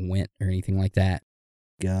bullet went or anything like that.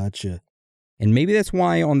 Gotcha. And maybe that's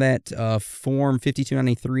why on that Form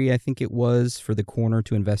 5293, I think it was, for the coroner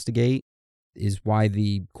to investigate, is why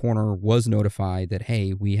the coroner was notified that,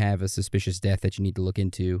 hey, we have a suspicious death that you need to look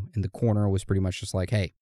into. And the coroner was pretty much just like,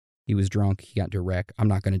 hey, he was drunk, he got into a wreck. I'm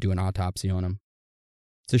not going to do an autopsy on him.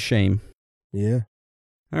 It's a shame. Yeah.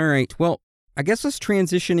 All right, well, I guess let's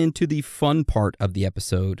transition into the fun part of the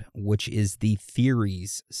episode, which is the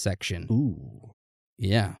theories section. Ooh.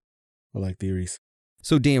 Yeah. I like theories.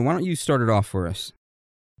 So, Dan, why don't you start it off for us?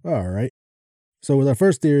 All right. So with our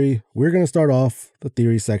first theory, we're going to start off the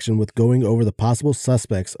theory section with going over the possible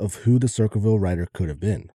suspects of who the Circleville writer could have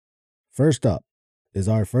been. First up is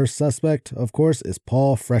our first suspect, of course, is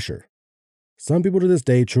Paul Fresher. Some people to this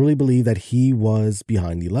day truly believe that he was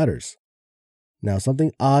behind the letters. Now,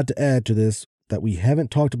 something odd to add to this that we haven't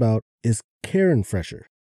talked about is Karen Fresher.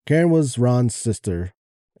 Karen was Ron's sister,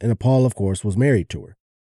 and Paul, of course, was married to her.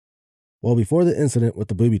 Well, before the incident with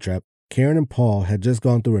the booby trap, Karen and Paul had just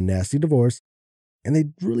gone through a nasty divorce, and they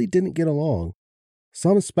really didn't get along.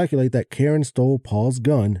 Some speculate that Karen stole Paul's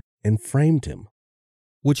gun and framed him.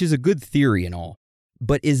 Which is a good theory and all,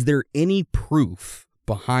 but is there any proof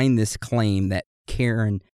behind this claim that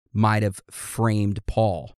Karen might have framed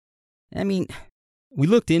Paul? I mean, we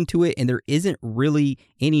looked into it and there isn't really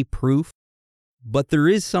any proof, but there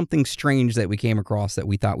is something strange that we came across that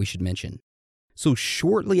we thought we should mention. So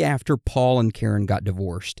shortly after Paul and Karen got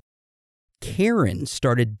divorced, Karen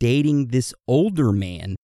started dating this older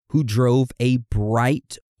man who drove a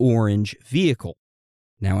bright orange vehicle.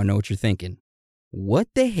 Now I know what you're thinking. What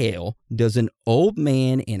the hell does an old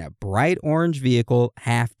man in a bright orange vehicle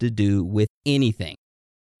have to do with anything?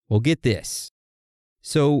 Well, get this.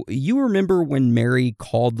 So you remember when Mary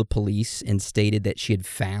called the police and stated that she had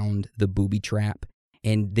found the booby trap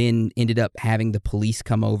and then ended up having the police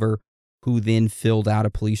come over, who then filled out a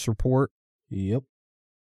police report? Yep.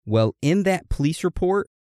 Well, in that police report,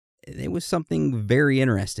 there was something very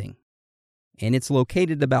interesting, and it's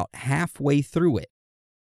located about halfway through it.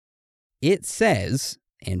 It says,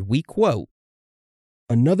 and we quote,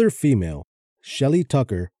 "Another female, Shelley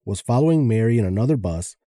Tucker, was following Mary in another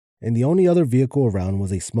bus, and the only other vehicle around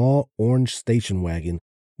was a small orange station wagon,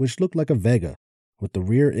 which looked like a Vega, with the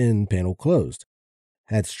rear end panel closed,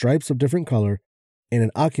 had stripes of different color, and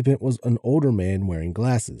an occupant was an older man wearing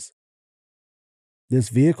glasses. This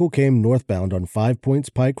vehicle came northbound on 5 Points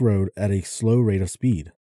Pike Road at a slow rate of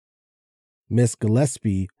speed. Miss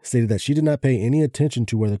Gillespie stated that she did not pay any attention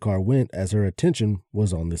to where the car went, as her attention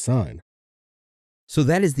was on the sign. So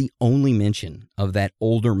that is the only mention of that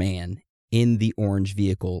older man in the orange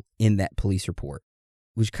vehicle in that police report,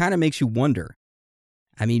 which kind of makes you wonder.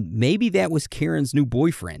 I mean, maybe that was Karen's new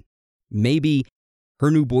boyfriend. Maybe her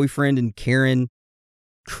new boyfriend and Karen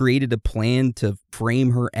created a plan to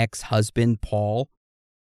frame her ex-husband, Paul.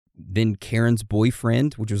 Then Karen's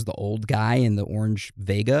boyfriend, which was the old guy in the orange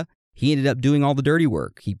Vega, he ended up doing all the dirty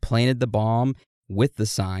work. He planted the bomb with the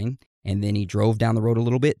sign, and then he drove down the road a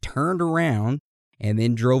little bit, turned around, and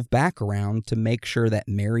then drove back around to make sure that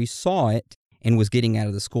Mary saw it and was getting out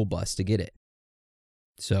of the school bus to get it.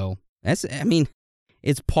 So,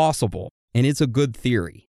 it's possible, and it's a good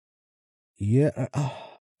theory. Yeah,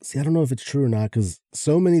 see, I don't know if it's true or not, because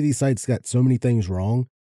so many of these sites got so many things wrong.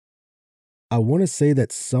 I want to say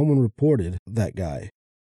that someone reported that guy,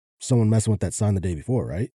 someone messing with that sign the day before,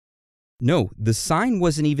 right? No, the sign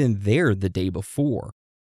wasn't even there the day before.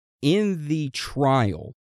 In the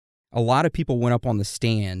trial, a lot of people went up on the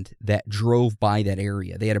stand that drove by that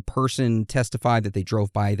area. They had a person testify that they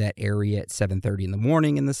drove by that area at 7:30 in the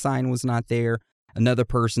morning and the sign was not there. Another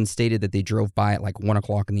person stated that they drove by at like 1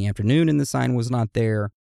 o'clock in the afternoon and the sign was not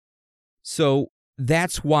there. So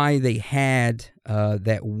that's why they had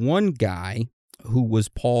that one guy who was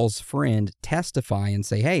Paul's friend testify and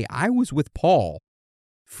say, hey, I was with Paul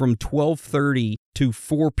from 12:30 to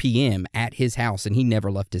 4 p.m. at his house, and he never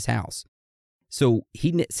left his house. So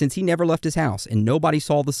since he never left his house and nobody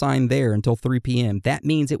saw the sign there until 3 p.m., that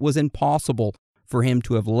means it was impossible for him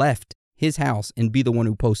to have left his house and be the one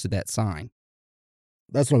who posted that sign.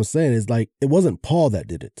 That's what I'm saying, is like, it wasn't Paul that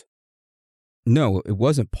did it. No, it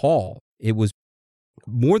wasn't Paul. It was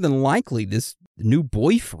more than likely this new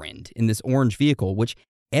boyfriend in this orange vehicle, which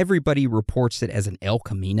everybody reports it as an El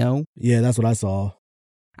Camino. Yeah, that's what I saw.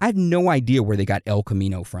 I have no idea where they got El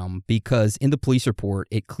Camino from, because in the police report,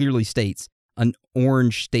 it clearly states an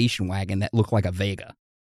orange station wagon that looked like a Vega.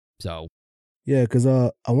 So, yeah, because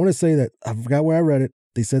I want to say that, I forgot where I read it.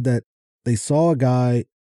 They said that they saw a guy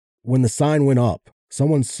when the sign went up.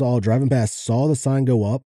 Someone driving past, saw the sign go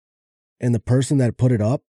up, and the person that put it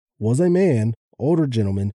up was a man, older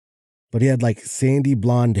gentleman, but he had like sandy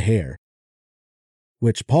blonde hair,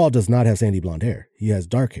 which Paul does not have sandy blonde hair. He has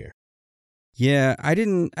dark hair. yeah, I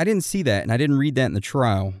didn't see that, and I didn't read that in the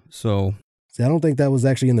trial. So, see, I don't think that was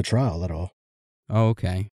actually in the trial at all. oh,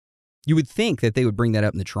 okay. You would think that they would bring that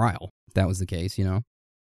up in the trial if that was the case, you know?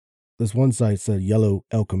 This one site said yellow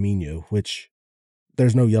El Camino, which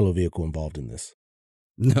there's no yellow vehicle involved in this.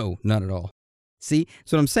 No, not at all. See,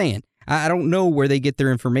 that's what I'm saying. I don't know where they get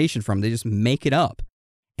their information from. They just make it up.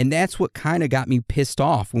 And that's what kind of got me pissed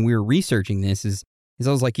off when we were researching this is I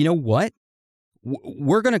was like, you know what?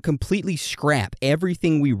 We're going to completely scrap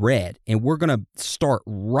everything we read, and we're going to start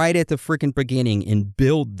right at the freaking beginning and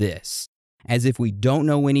build this as if we don't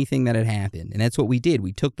know anything that had happened. And that's what we did.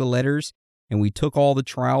 We took the letters and we took all the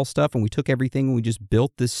trial stuff and we took everything and we just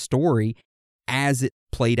built this story as it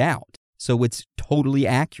played out. So it's totally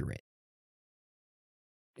accurate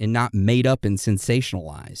and not made up and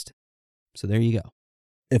sensationalized. So there you go.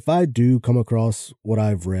 If I do come across what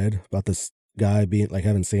I've read about this guy being like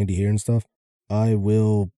having sandy hair and stuff, I'll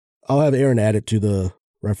have Aaron add it to the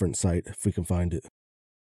reference site if we can find it.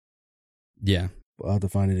 Yeah. I'll have to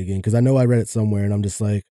find it again, because I know I read it somewhere and I'm just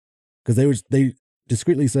like, because they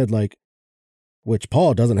discreetly said like, which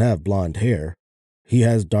Paul doesn't have blonde hair. He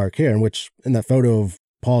has dark hair, and which in that photo of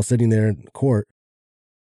Paul sitting there in court,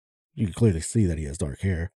 you can clearly see that he has dark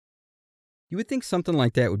hair. You would think something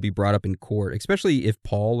like that would be brought up in court, especially if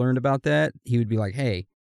Paul learned about that. He would be like, hey,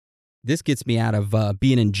 this gets me out of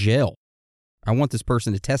being in jail. I want this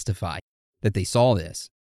person to testify that they saw this.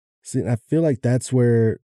 See, I feel like that's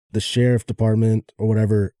where the sheriff department or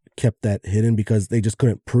whatever kept that hidden, because they just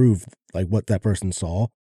couldn't prove like what that person saw.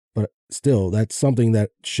 But still, that's something that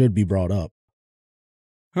should be brought up.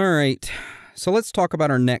 All right. So let's talk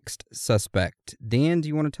about our next suspect. Dan, do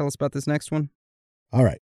you want to tell us about this next one? All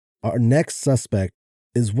right. Our next suspect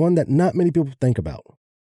is one that not many people think about.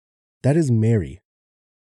 That is Mary.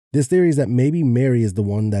 This theory is that maybe Mary is the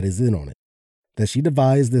one that is in on it, that she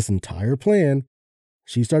devised this entire plan.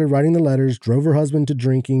 She started writing the letters, drove her husband to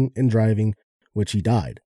drinking and driving, which he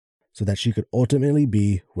died, so that she could ultimately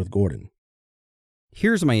be with Gordon.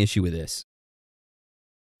 Here's my issue with this.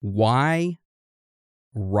 Why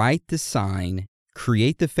write the sign,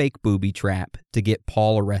 create the fake booby trap to get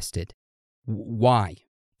Paul arrested? Why?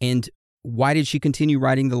 And why did she continue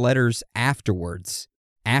writing the letters afterwards,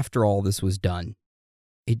 after all this was done?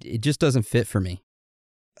 It just doesn't fit for me.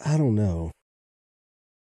 I don't know.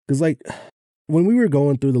 Because, like, when we were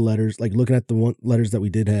going through the letters, like looking at the letters that we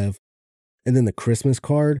did have, and then the Christmas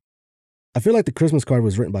card, I feel like the Christmas card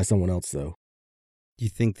was written by someone else, though. Do you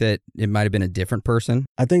think that it might have been a different person?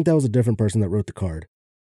 I think that was a different person that wrote the card.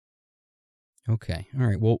 Okay. All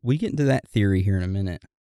right. Well, we get into that theory here in a minute.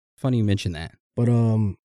 Funny you mention that. But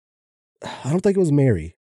I don't think it was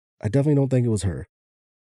Mary. I definitely don't think it was her.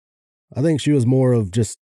 I think she was more of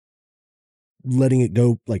just letting it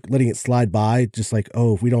go, like letting it slide by, just like,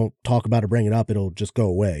 oh, if we don't talk about it, bring it up, it'll just go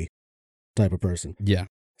away type of person. Yeah.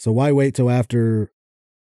 So why wait till after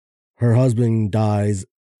her husband dies,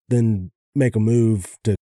 then make a move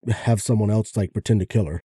to have someone else like pretend to kill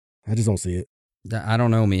her? I just don't see it. I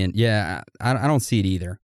don't know, man. Yeah, I don't see it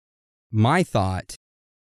either. My thought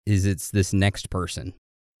is it's this next person.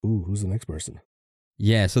 Ooh, who's the next person?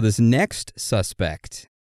 Yeah, so this next suspect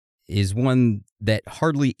is one that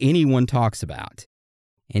hardly anyone talks about,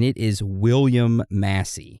 and it is William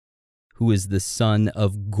Massey, who is the son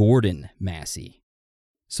of Gordon Massey.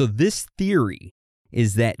 So this theory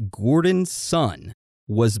is that Gordon's son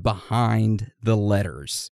was behind the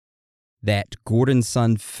letters, that Gordon's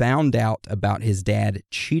son found out about his dad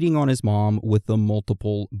cheating on his mom with the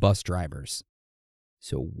multiple bus drivers.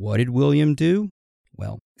 So what did William do?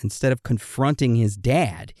 Well, instead of confronting his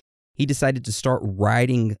dad, he decided to start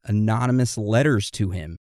writing anonymous letters to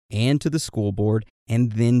him and to the school board,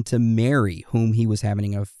 and then to Mary, whom he was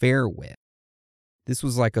having an affair with. This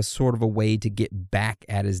was like a sort of a way to get back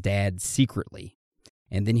at his dad secretly.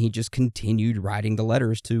 And then he just continued writing the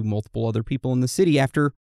letters to multiple other people in the city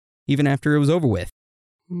even after it was over with.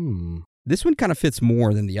 This one kind of fits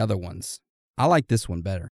more than the other ones. I like this one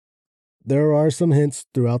better. There are some hints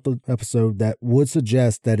throughout the episode that would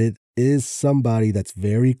suggest that it is somebody that's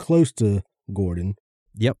very close to Gordon.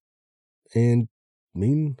 Yep. And, I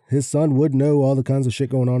mean, his son would know all the kinds of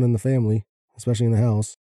shit going on in the family, especially in the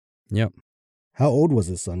house. Yep. How old was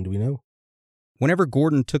his son? Do we know? Whenever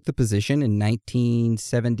Gordon took the position in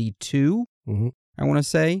 1972, I want to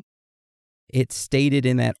say, it stated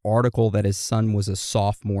in that article that his son was a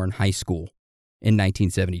sophomore in high school in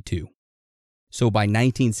 1972. So by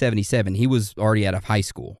 1977, he was already out of high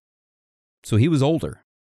school. So he was older.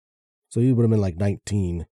 So he would have been like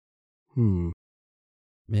 19.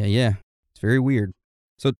 Yeah. It's very weird.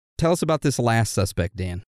 So tell us about this last suspect,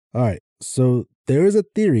 Dan. All right. So there is a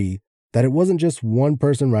theory that it wasn't just one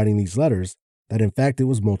person writing these letters, that in fact it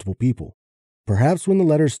was multiple people. Perhaps when the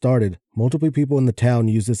letters started, multiple people in the town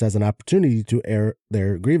used this as an opportunity to air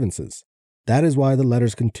their grievances. That is why the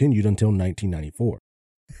letters continued until 1994.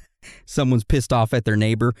 Someone's pissed off at their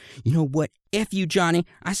neighbor. You know what? F you, Johnny.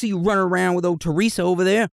 I see you running around with old Teresa over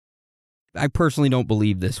there. I personally don't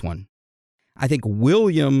believe this one. I think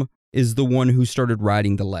William is the one who started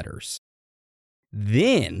writing the letters.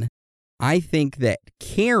 Then I think that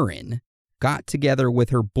Karen got together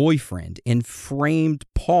with her boyfriend and framed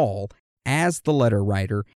Paul as the letter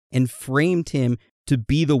writer and framed him to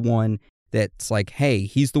be the one that's like, hey,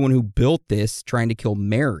 he's the one who built this trying to kill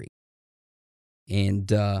Mary. And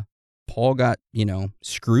Paul got,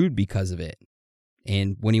 screwed because of it.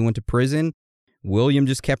 And when he went to prison, William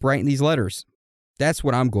just kept writing these letters. That's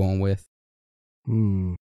what I'm going with.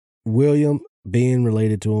 William being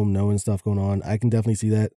related to him, knowing stuff going on, I can definitely see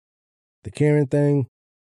that. The Karen thing,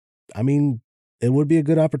 I mean, it would be a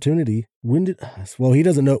good opportunity. He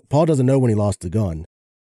doesn't know, Paul doesn't know when he lost the gun.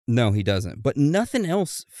 No, he doesn't. But nothing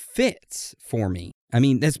else fits for me. I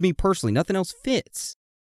mean, that's me personally. Nothing else fits.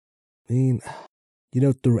 I mean,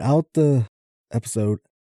 throughout the episode,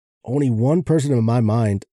 only one person in my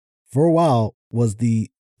mind for a while was the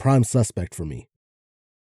prime suspect for me.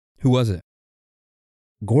 Who was it?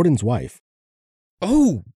 Gordon's wife.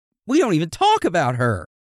 Oh, we don't even talk about her.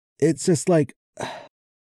 It's just like,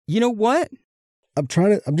 you know what? I'm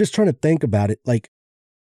just trying to think about it. Like,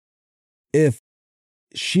 if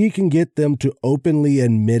she can get them to openly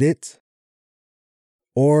admit it,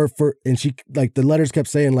 and she, like, the letters kept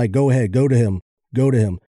saying, like, go ahead, go to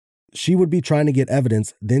him. She would be trying to get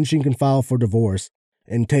evidence. Then she can file for divorce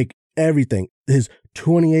and take everything, his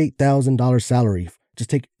 $28,000 salary, just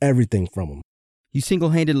take everything from him. You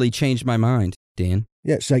single-handedly changed my mind, Dan.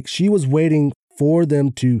 Yeah, she was waiting for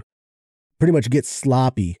them to pretty much get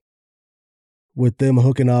sloppy with them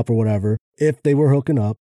hooking up or whatever, if they were hooking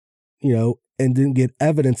up, and then get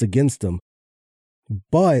evidence against them.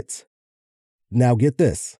 But now get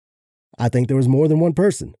this. I think there was more than one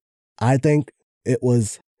person. I think it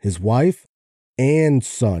was his wife and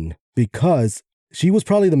son, because she was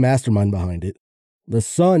probably the mastermind behind it. The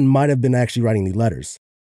son might have been actually writing the letters,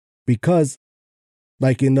 because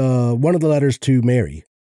like in one of the letters to Mary,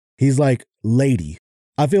 he's like, lady.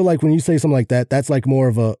 I feel like when you say something like that, that's like more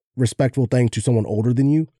of a respectful thing to someone older than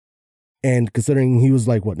you. And considering he was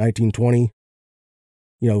like, what, 1920,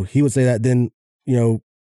 he would say that, then,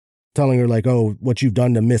 telling her like, oh, what you've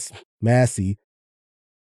done to Miss Massey,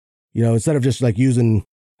 instead of just like using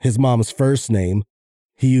his mom's first name,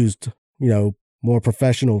 he used, more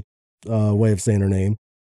professional way of saying her name.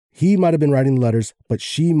 He might have been writing the letters, but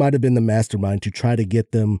she might have been the mastermind to try to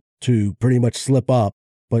get them to pretty much slip up.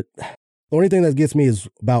 But the only thing that gets me is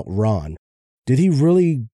about Ron. Did he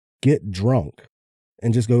really get drunk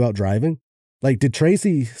and just go out driving? Like, did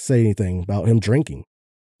Tracy say anything about him drinking?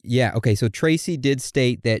 Yeah, okay, so Tracy did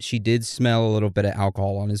state that she did smell a little bit of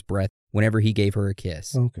alcohol on his breath whenever he gave her a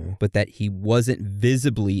kiss. Okay. But that he wasn't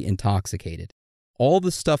visibly intoxicated. All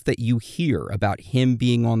the stuff that you hear about him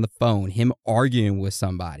being on the phone, him arguing with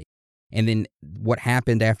somebody, and then what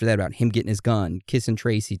happened after that about him getting his gun, kissing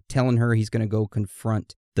Tracy, telling her he's going to go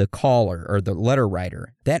confront the caller or the letter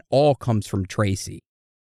writer, that all comes from Tracy.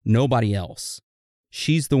 Nobody else.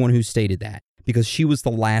 She's the one who stated that because she was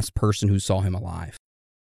the last person who saw him alive.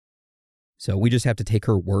 So we just have to take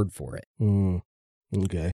her word for it.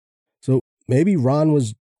 Okay. So maybe Ron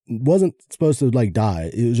wasn't supposed to like die.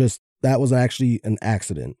 It was just, that was actually an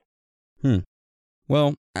accident.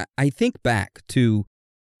 Well, I think back to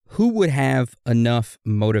who would have enough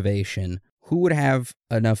motivation, who would have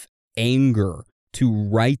enough anger to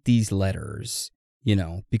write these letters,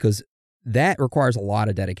 because that requires a lot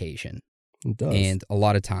of dedication. It does. And a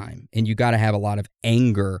lot of time. And you got to have a lot of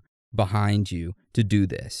anger behind you to do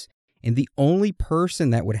this. And the only person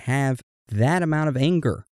that would have that amount of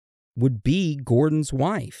anger would be Gordon's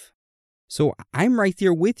wife. So I'm right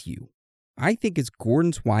there with you. I think it's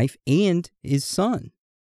Gordon's wife and his son.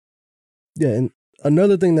 Yeah, and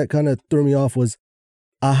another thing that kind of threw me off was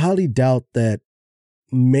I highly doubt that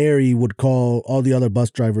Mary would call all the other bus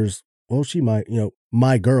drivers, well, she might,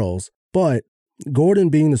 my girls. But Gordon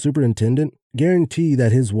being the superintendent, guarantee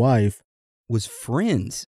that his wife was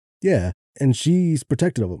friends. Yeah, and she's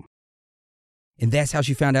protective of him. And that's how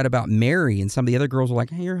she found out about Mary. And some of the other girls were like,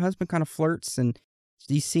 hey, your husband kind of flirts and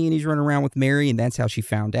he's running around with Mary. And that's how she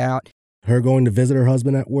found out. Her going to visit her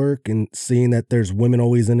husband at work and seeing that there's women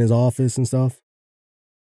always in his office and stuff.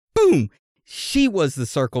 Boom! She was the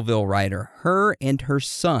Circleville writer, her and her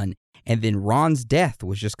son. And then Ron's death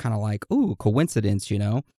was just kind of like, ooh, coincidence,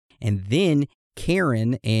 And then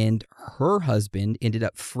Karen and her husband ended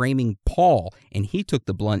up framing Paul. And he took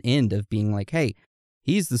the blunt end of being like, hey,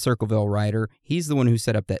 he's the Circleville writer. He's the one who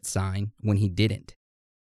set up that sign when he didn't.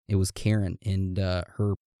 It was Karen and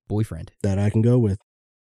her boyfriend. That I can go with.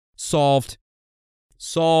 Solved.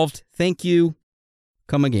 Thank you.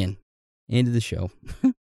 Come again. End of the show.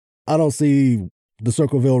 I don't see the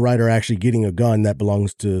Circleville writer actually getting a gun that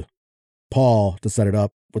belongs to Paul to set it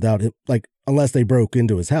up without him, like, unless they broke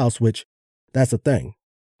into his house, which that's the thing.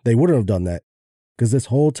 They wouldn't have done that because this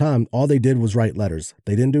whole time, all they did was write letters.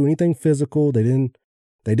 They didn't do anything physical. They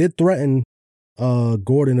did threaten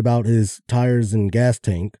Gordon about his tires and gas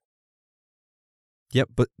tank. Yep,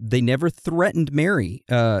 but they never threatened Mary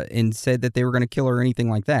and said that they were going to kill her or anything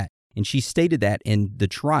like that. And she stated that in the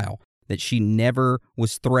trial, that she never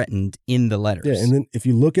was threatened in the letters. Yeah, and then if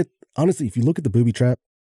you look at the booby trap,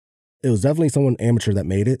 it was definitely someone amateur that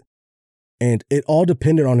made it. And it all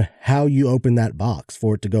depended on how you open that box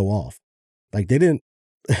for it to go off. Like they didn't,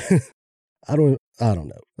 I don't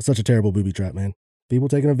know. It's such a terrible booby trap, man. People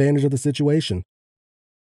taking advantage of the situation.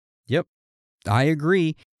 Yep, I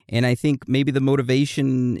agree. And I think maybe the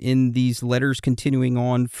motivation in these letters continuing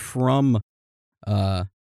on from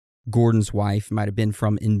Gordon's wife might have been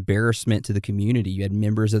from embarrassment to the community. You had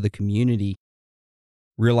members of the community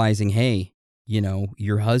realizing, hey,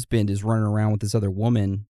 your husband is running around with this other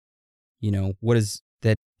woman. What is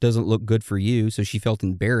that? Doesn't look good for you. So she felt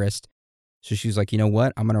embarrassed. So she was like, you know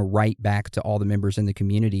what? I'm going to write back to all the members in the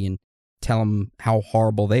community and tell them how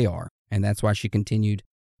horrible they are. And that's why she continued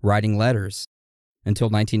writing letters until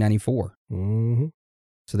 1994. Mm-hmm.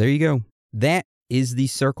 So there you go. That is the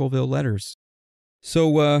Circleville letters.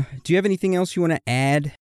 So do you have anything else you want to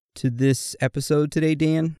add to this episode today,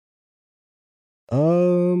 Dan?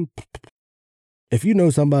 If you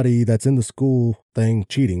know somebody that's in the school thing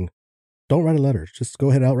cheating, don't write a letter. Just go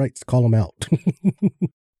ahead outright, call them out.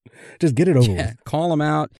 Just get it over with. Call them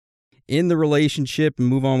out, end the relationship, and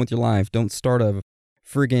move on with your life. Don't start a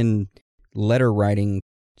friggin' letter writing.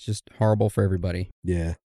 It's just horrible for everybody.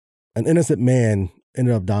 Yeah. An innocent man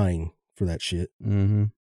ended up dying for that shit. Mm-hmm.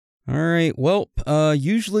 All right. Well,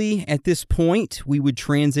 usually at this point, we would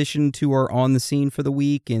transition to our On the Scene for the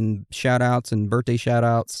week and shout-outs and birthday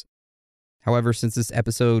shout-outs. However, since this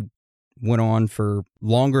episode went on for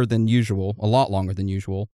longer than usual, a lot longer than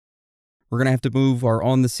usual, we're going to have to move our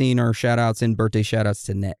On the Scene, our shout-outs and birthday shout-outs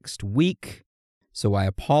to next week. So I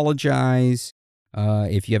apologize.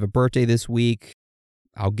 If you have a birthday this week,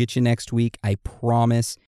 I'll get you next week. I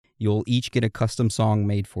promise you'll each get a custom song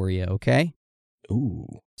made for you, okay? Ooh.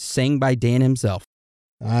 Sang by Dan himself.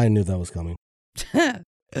 I knew that was coming.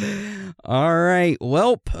 All right.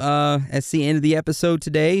 Well, that's the end of the episode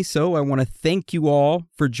today. So I want to thank you all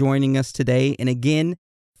for joining us today. And again,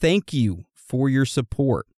 thank you for your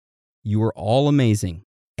support. You are all amazing.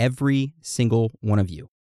 Every single one of you.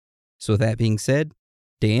 So with that being said,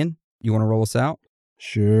 Dan, you want to roll us out?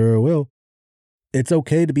 Sure will. It's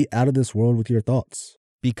okay to be out of this world with your thoughts.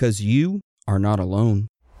 Because you are not alone.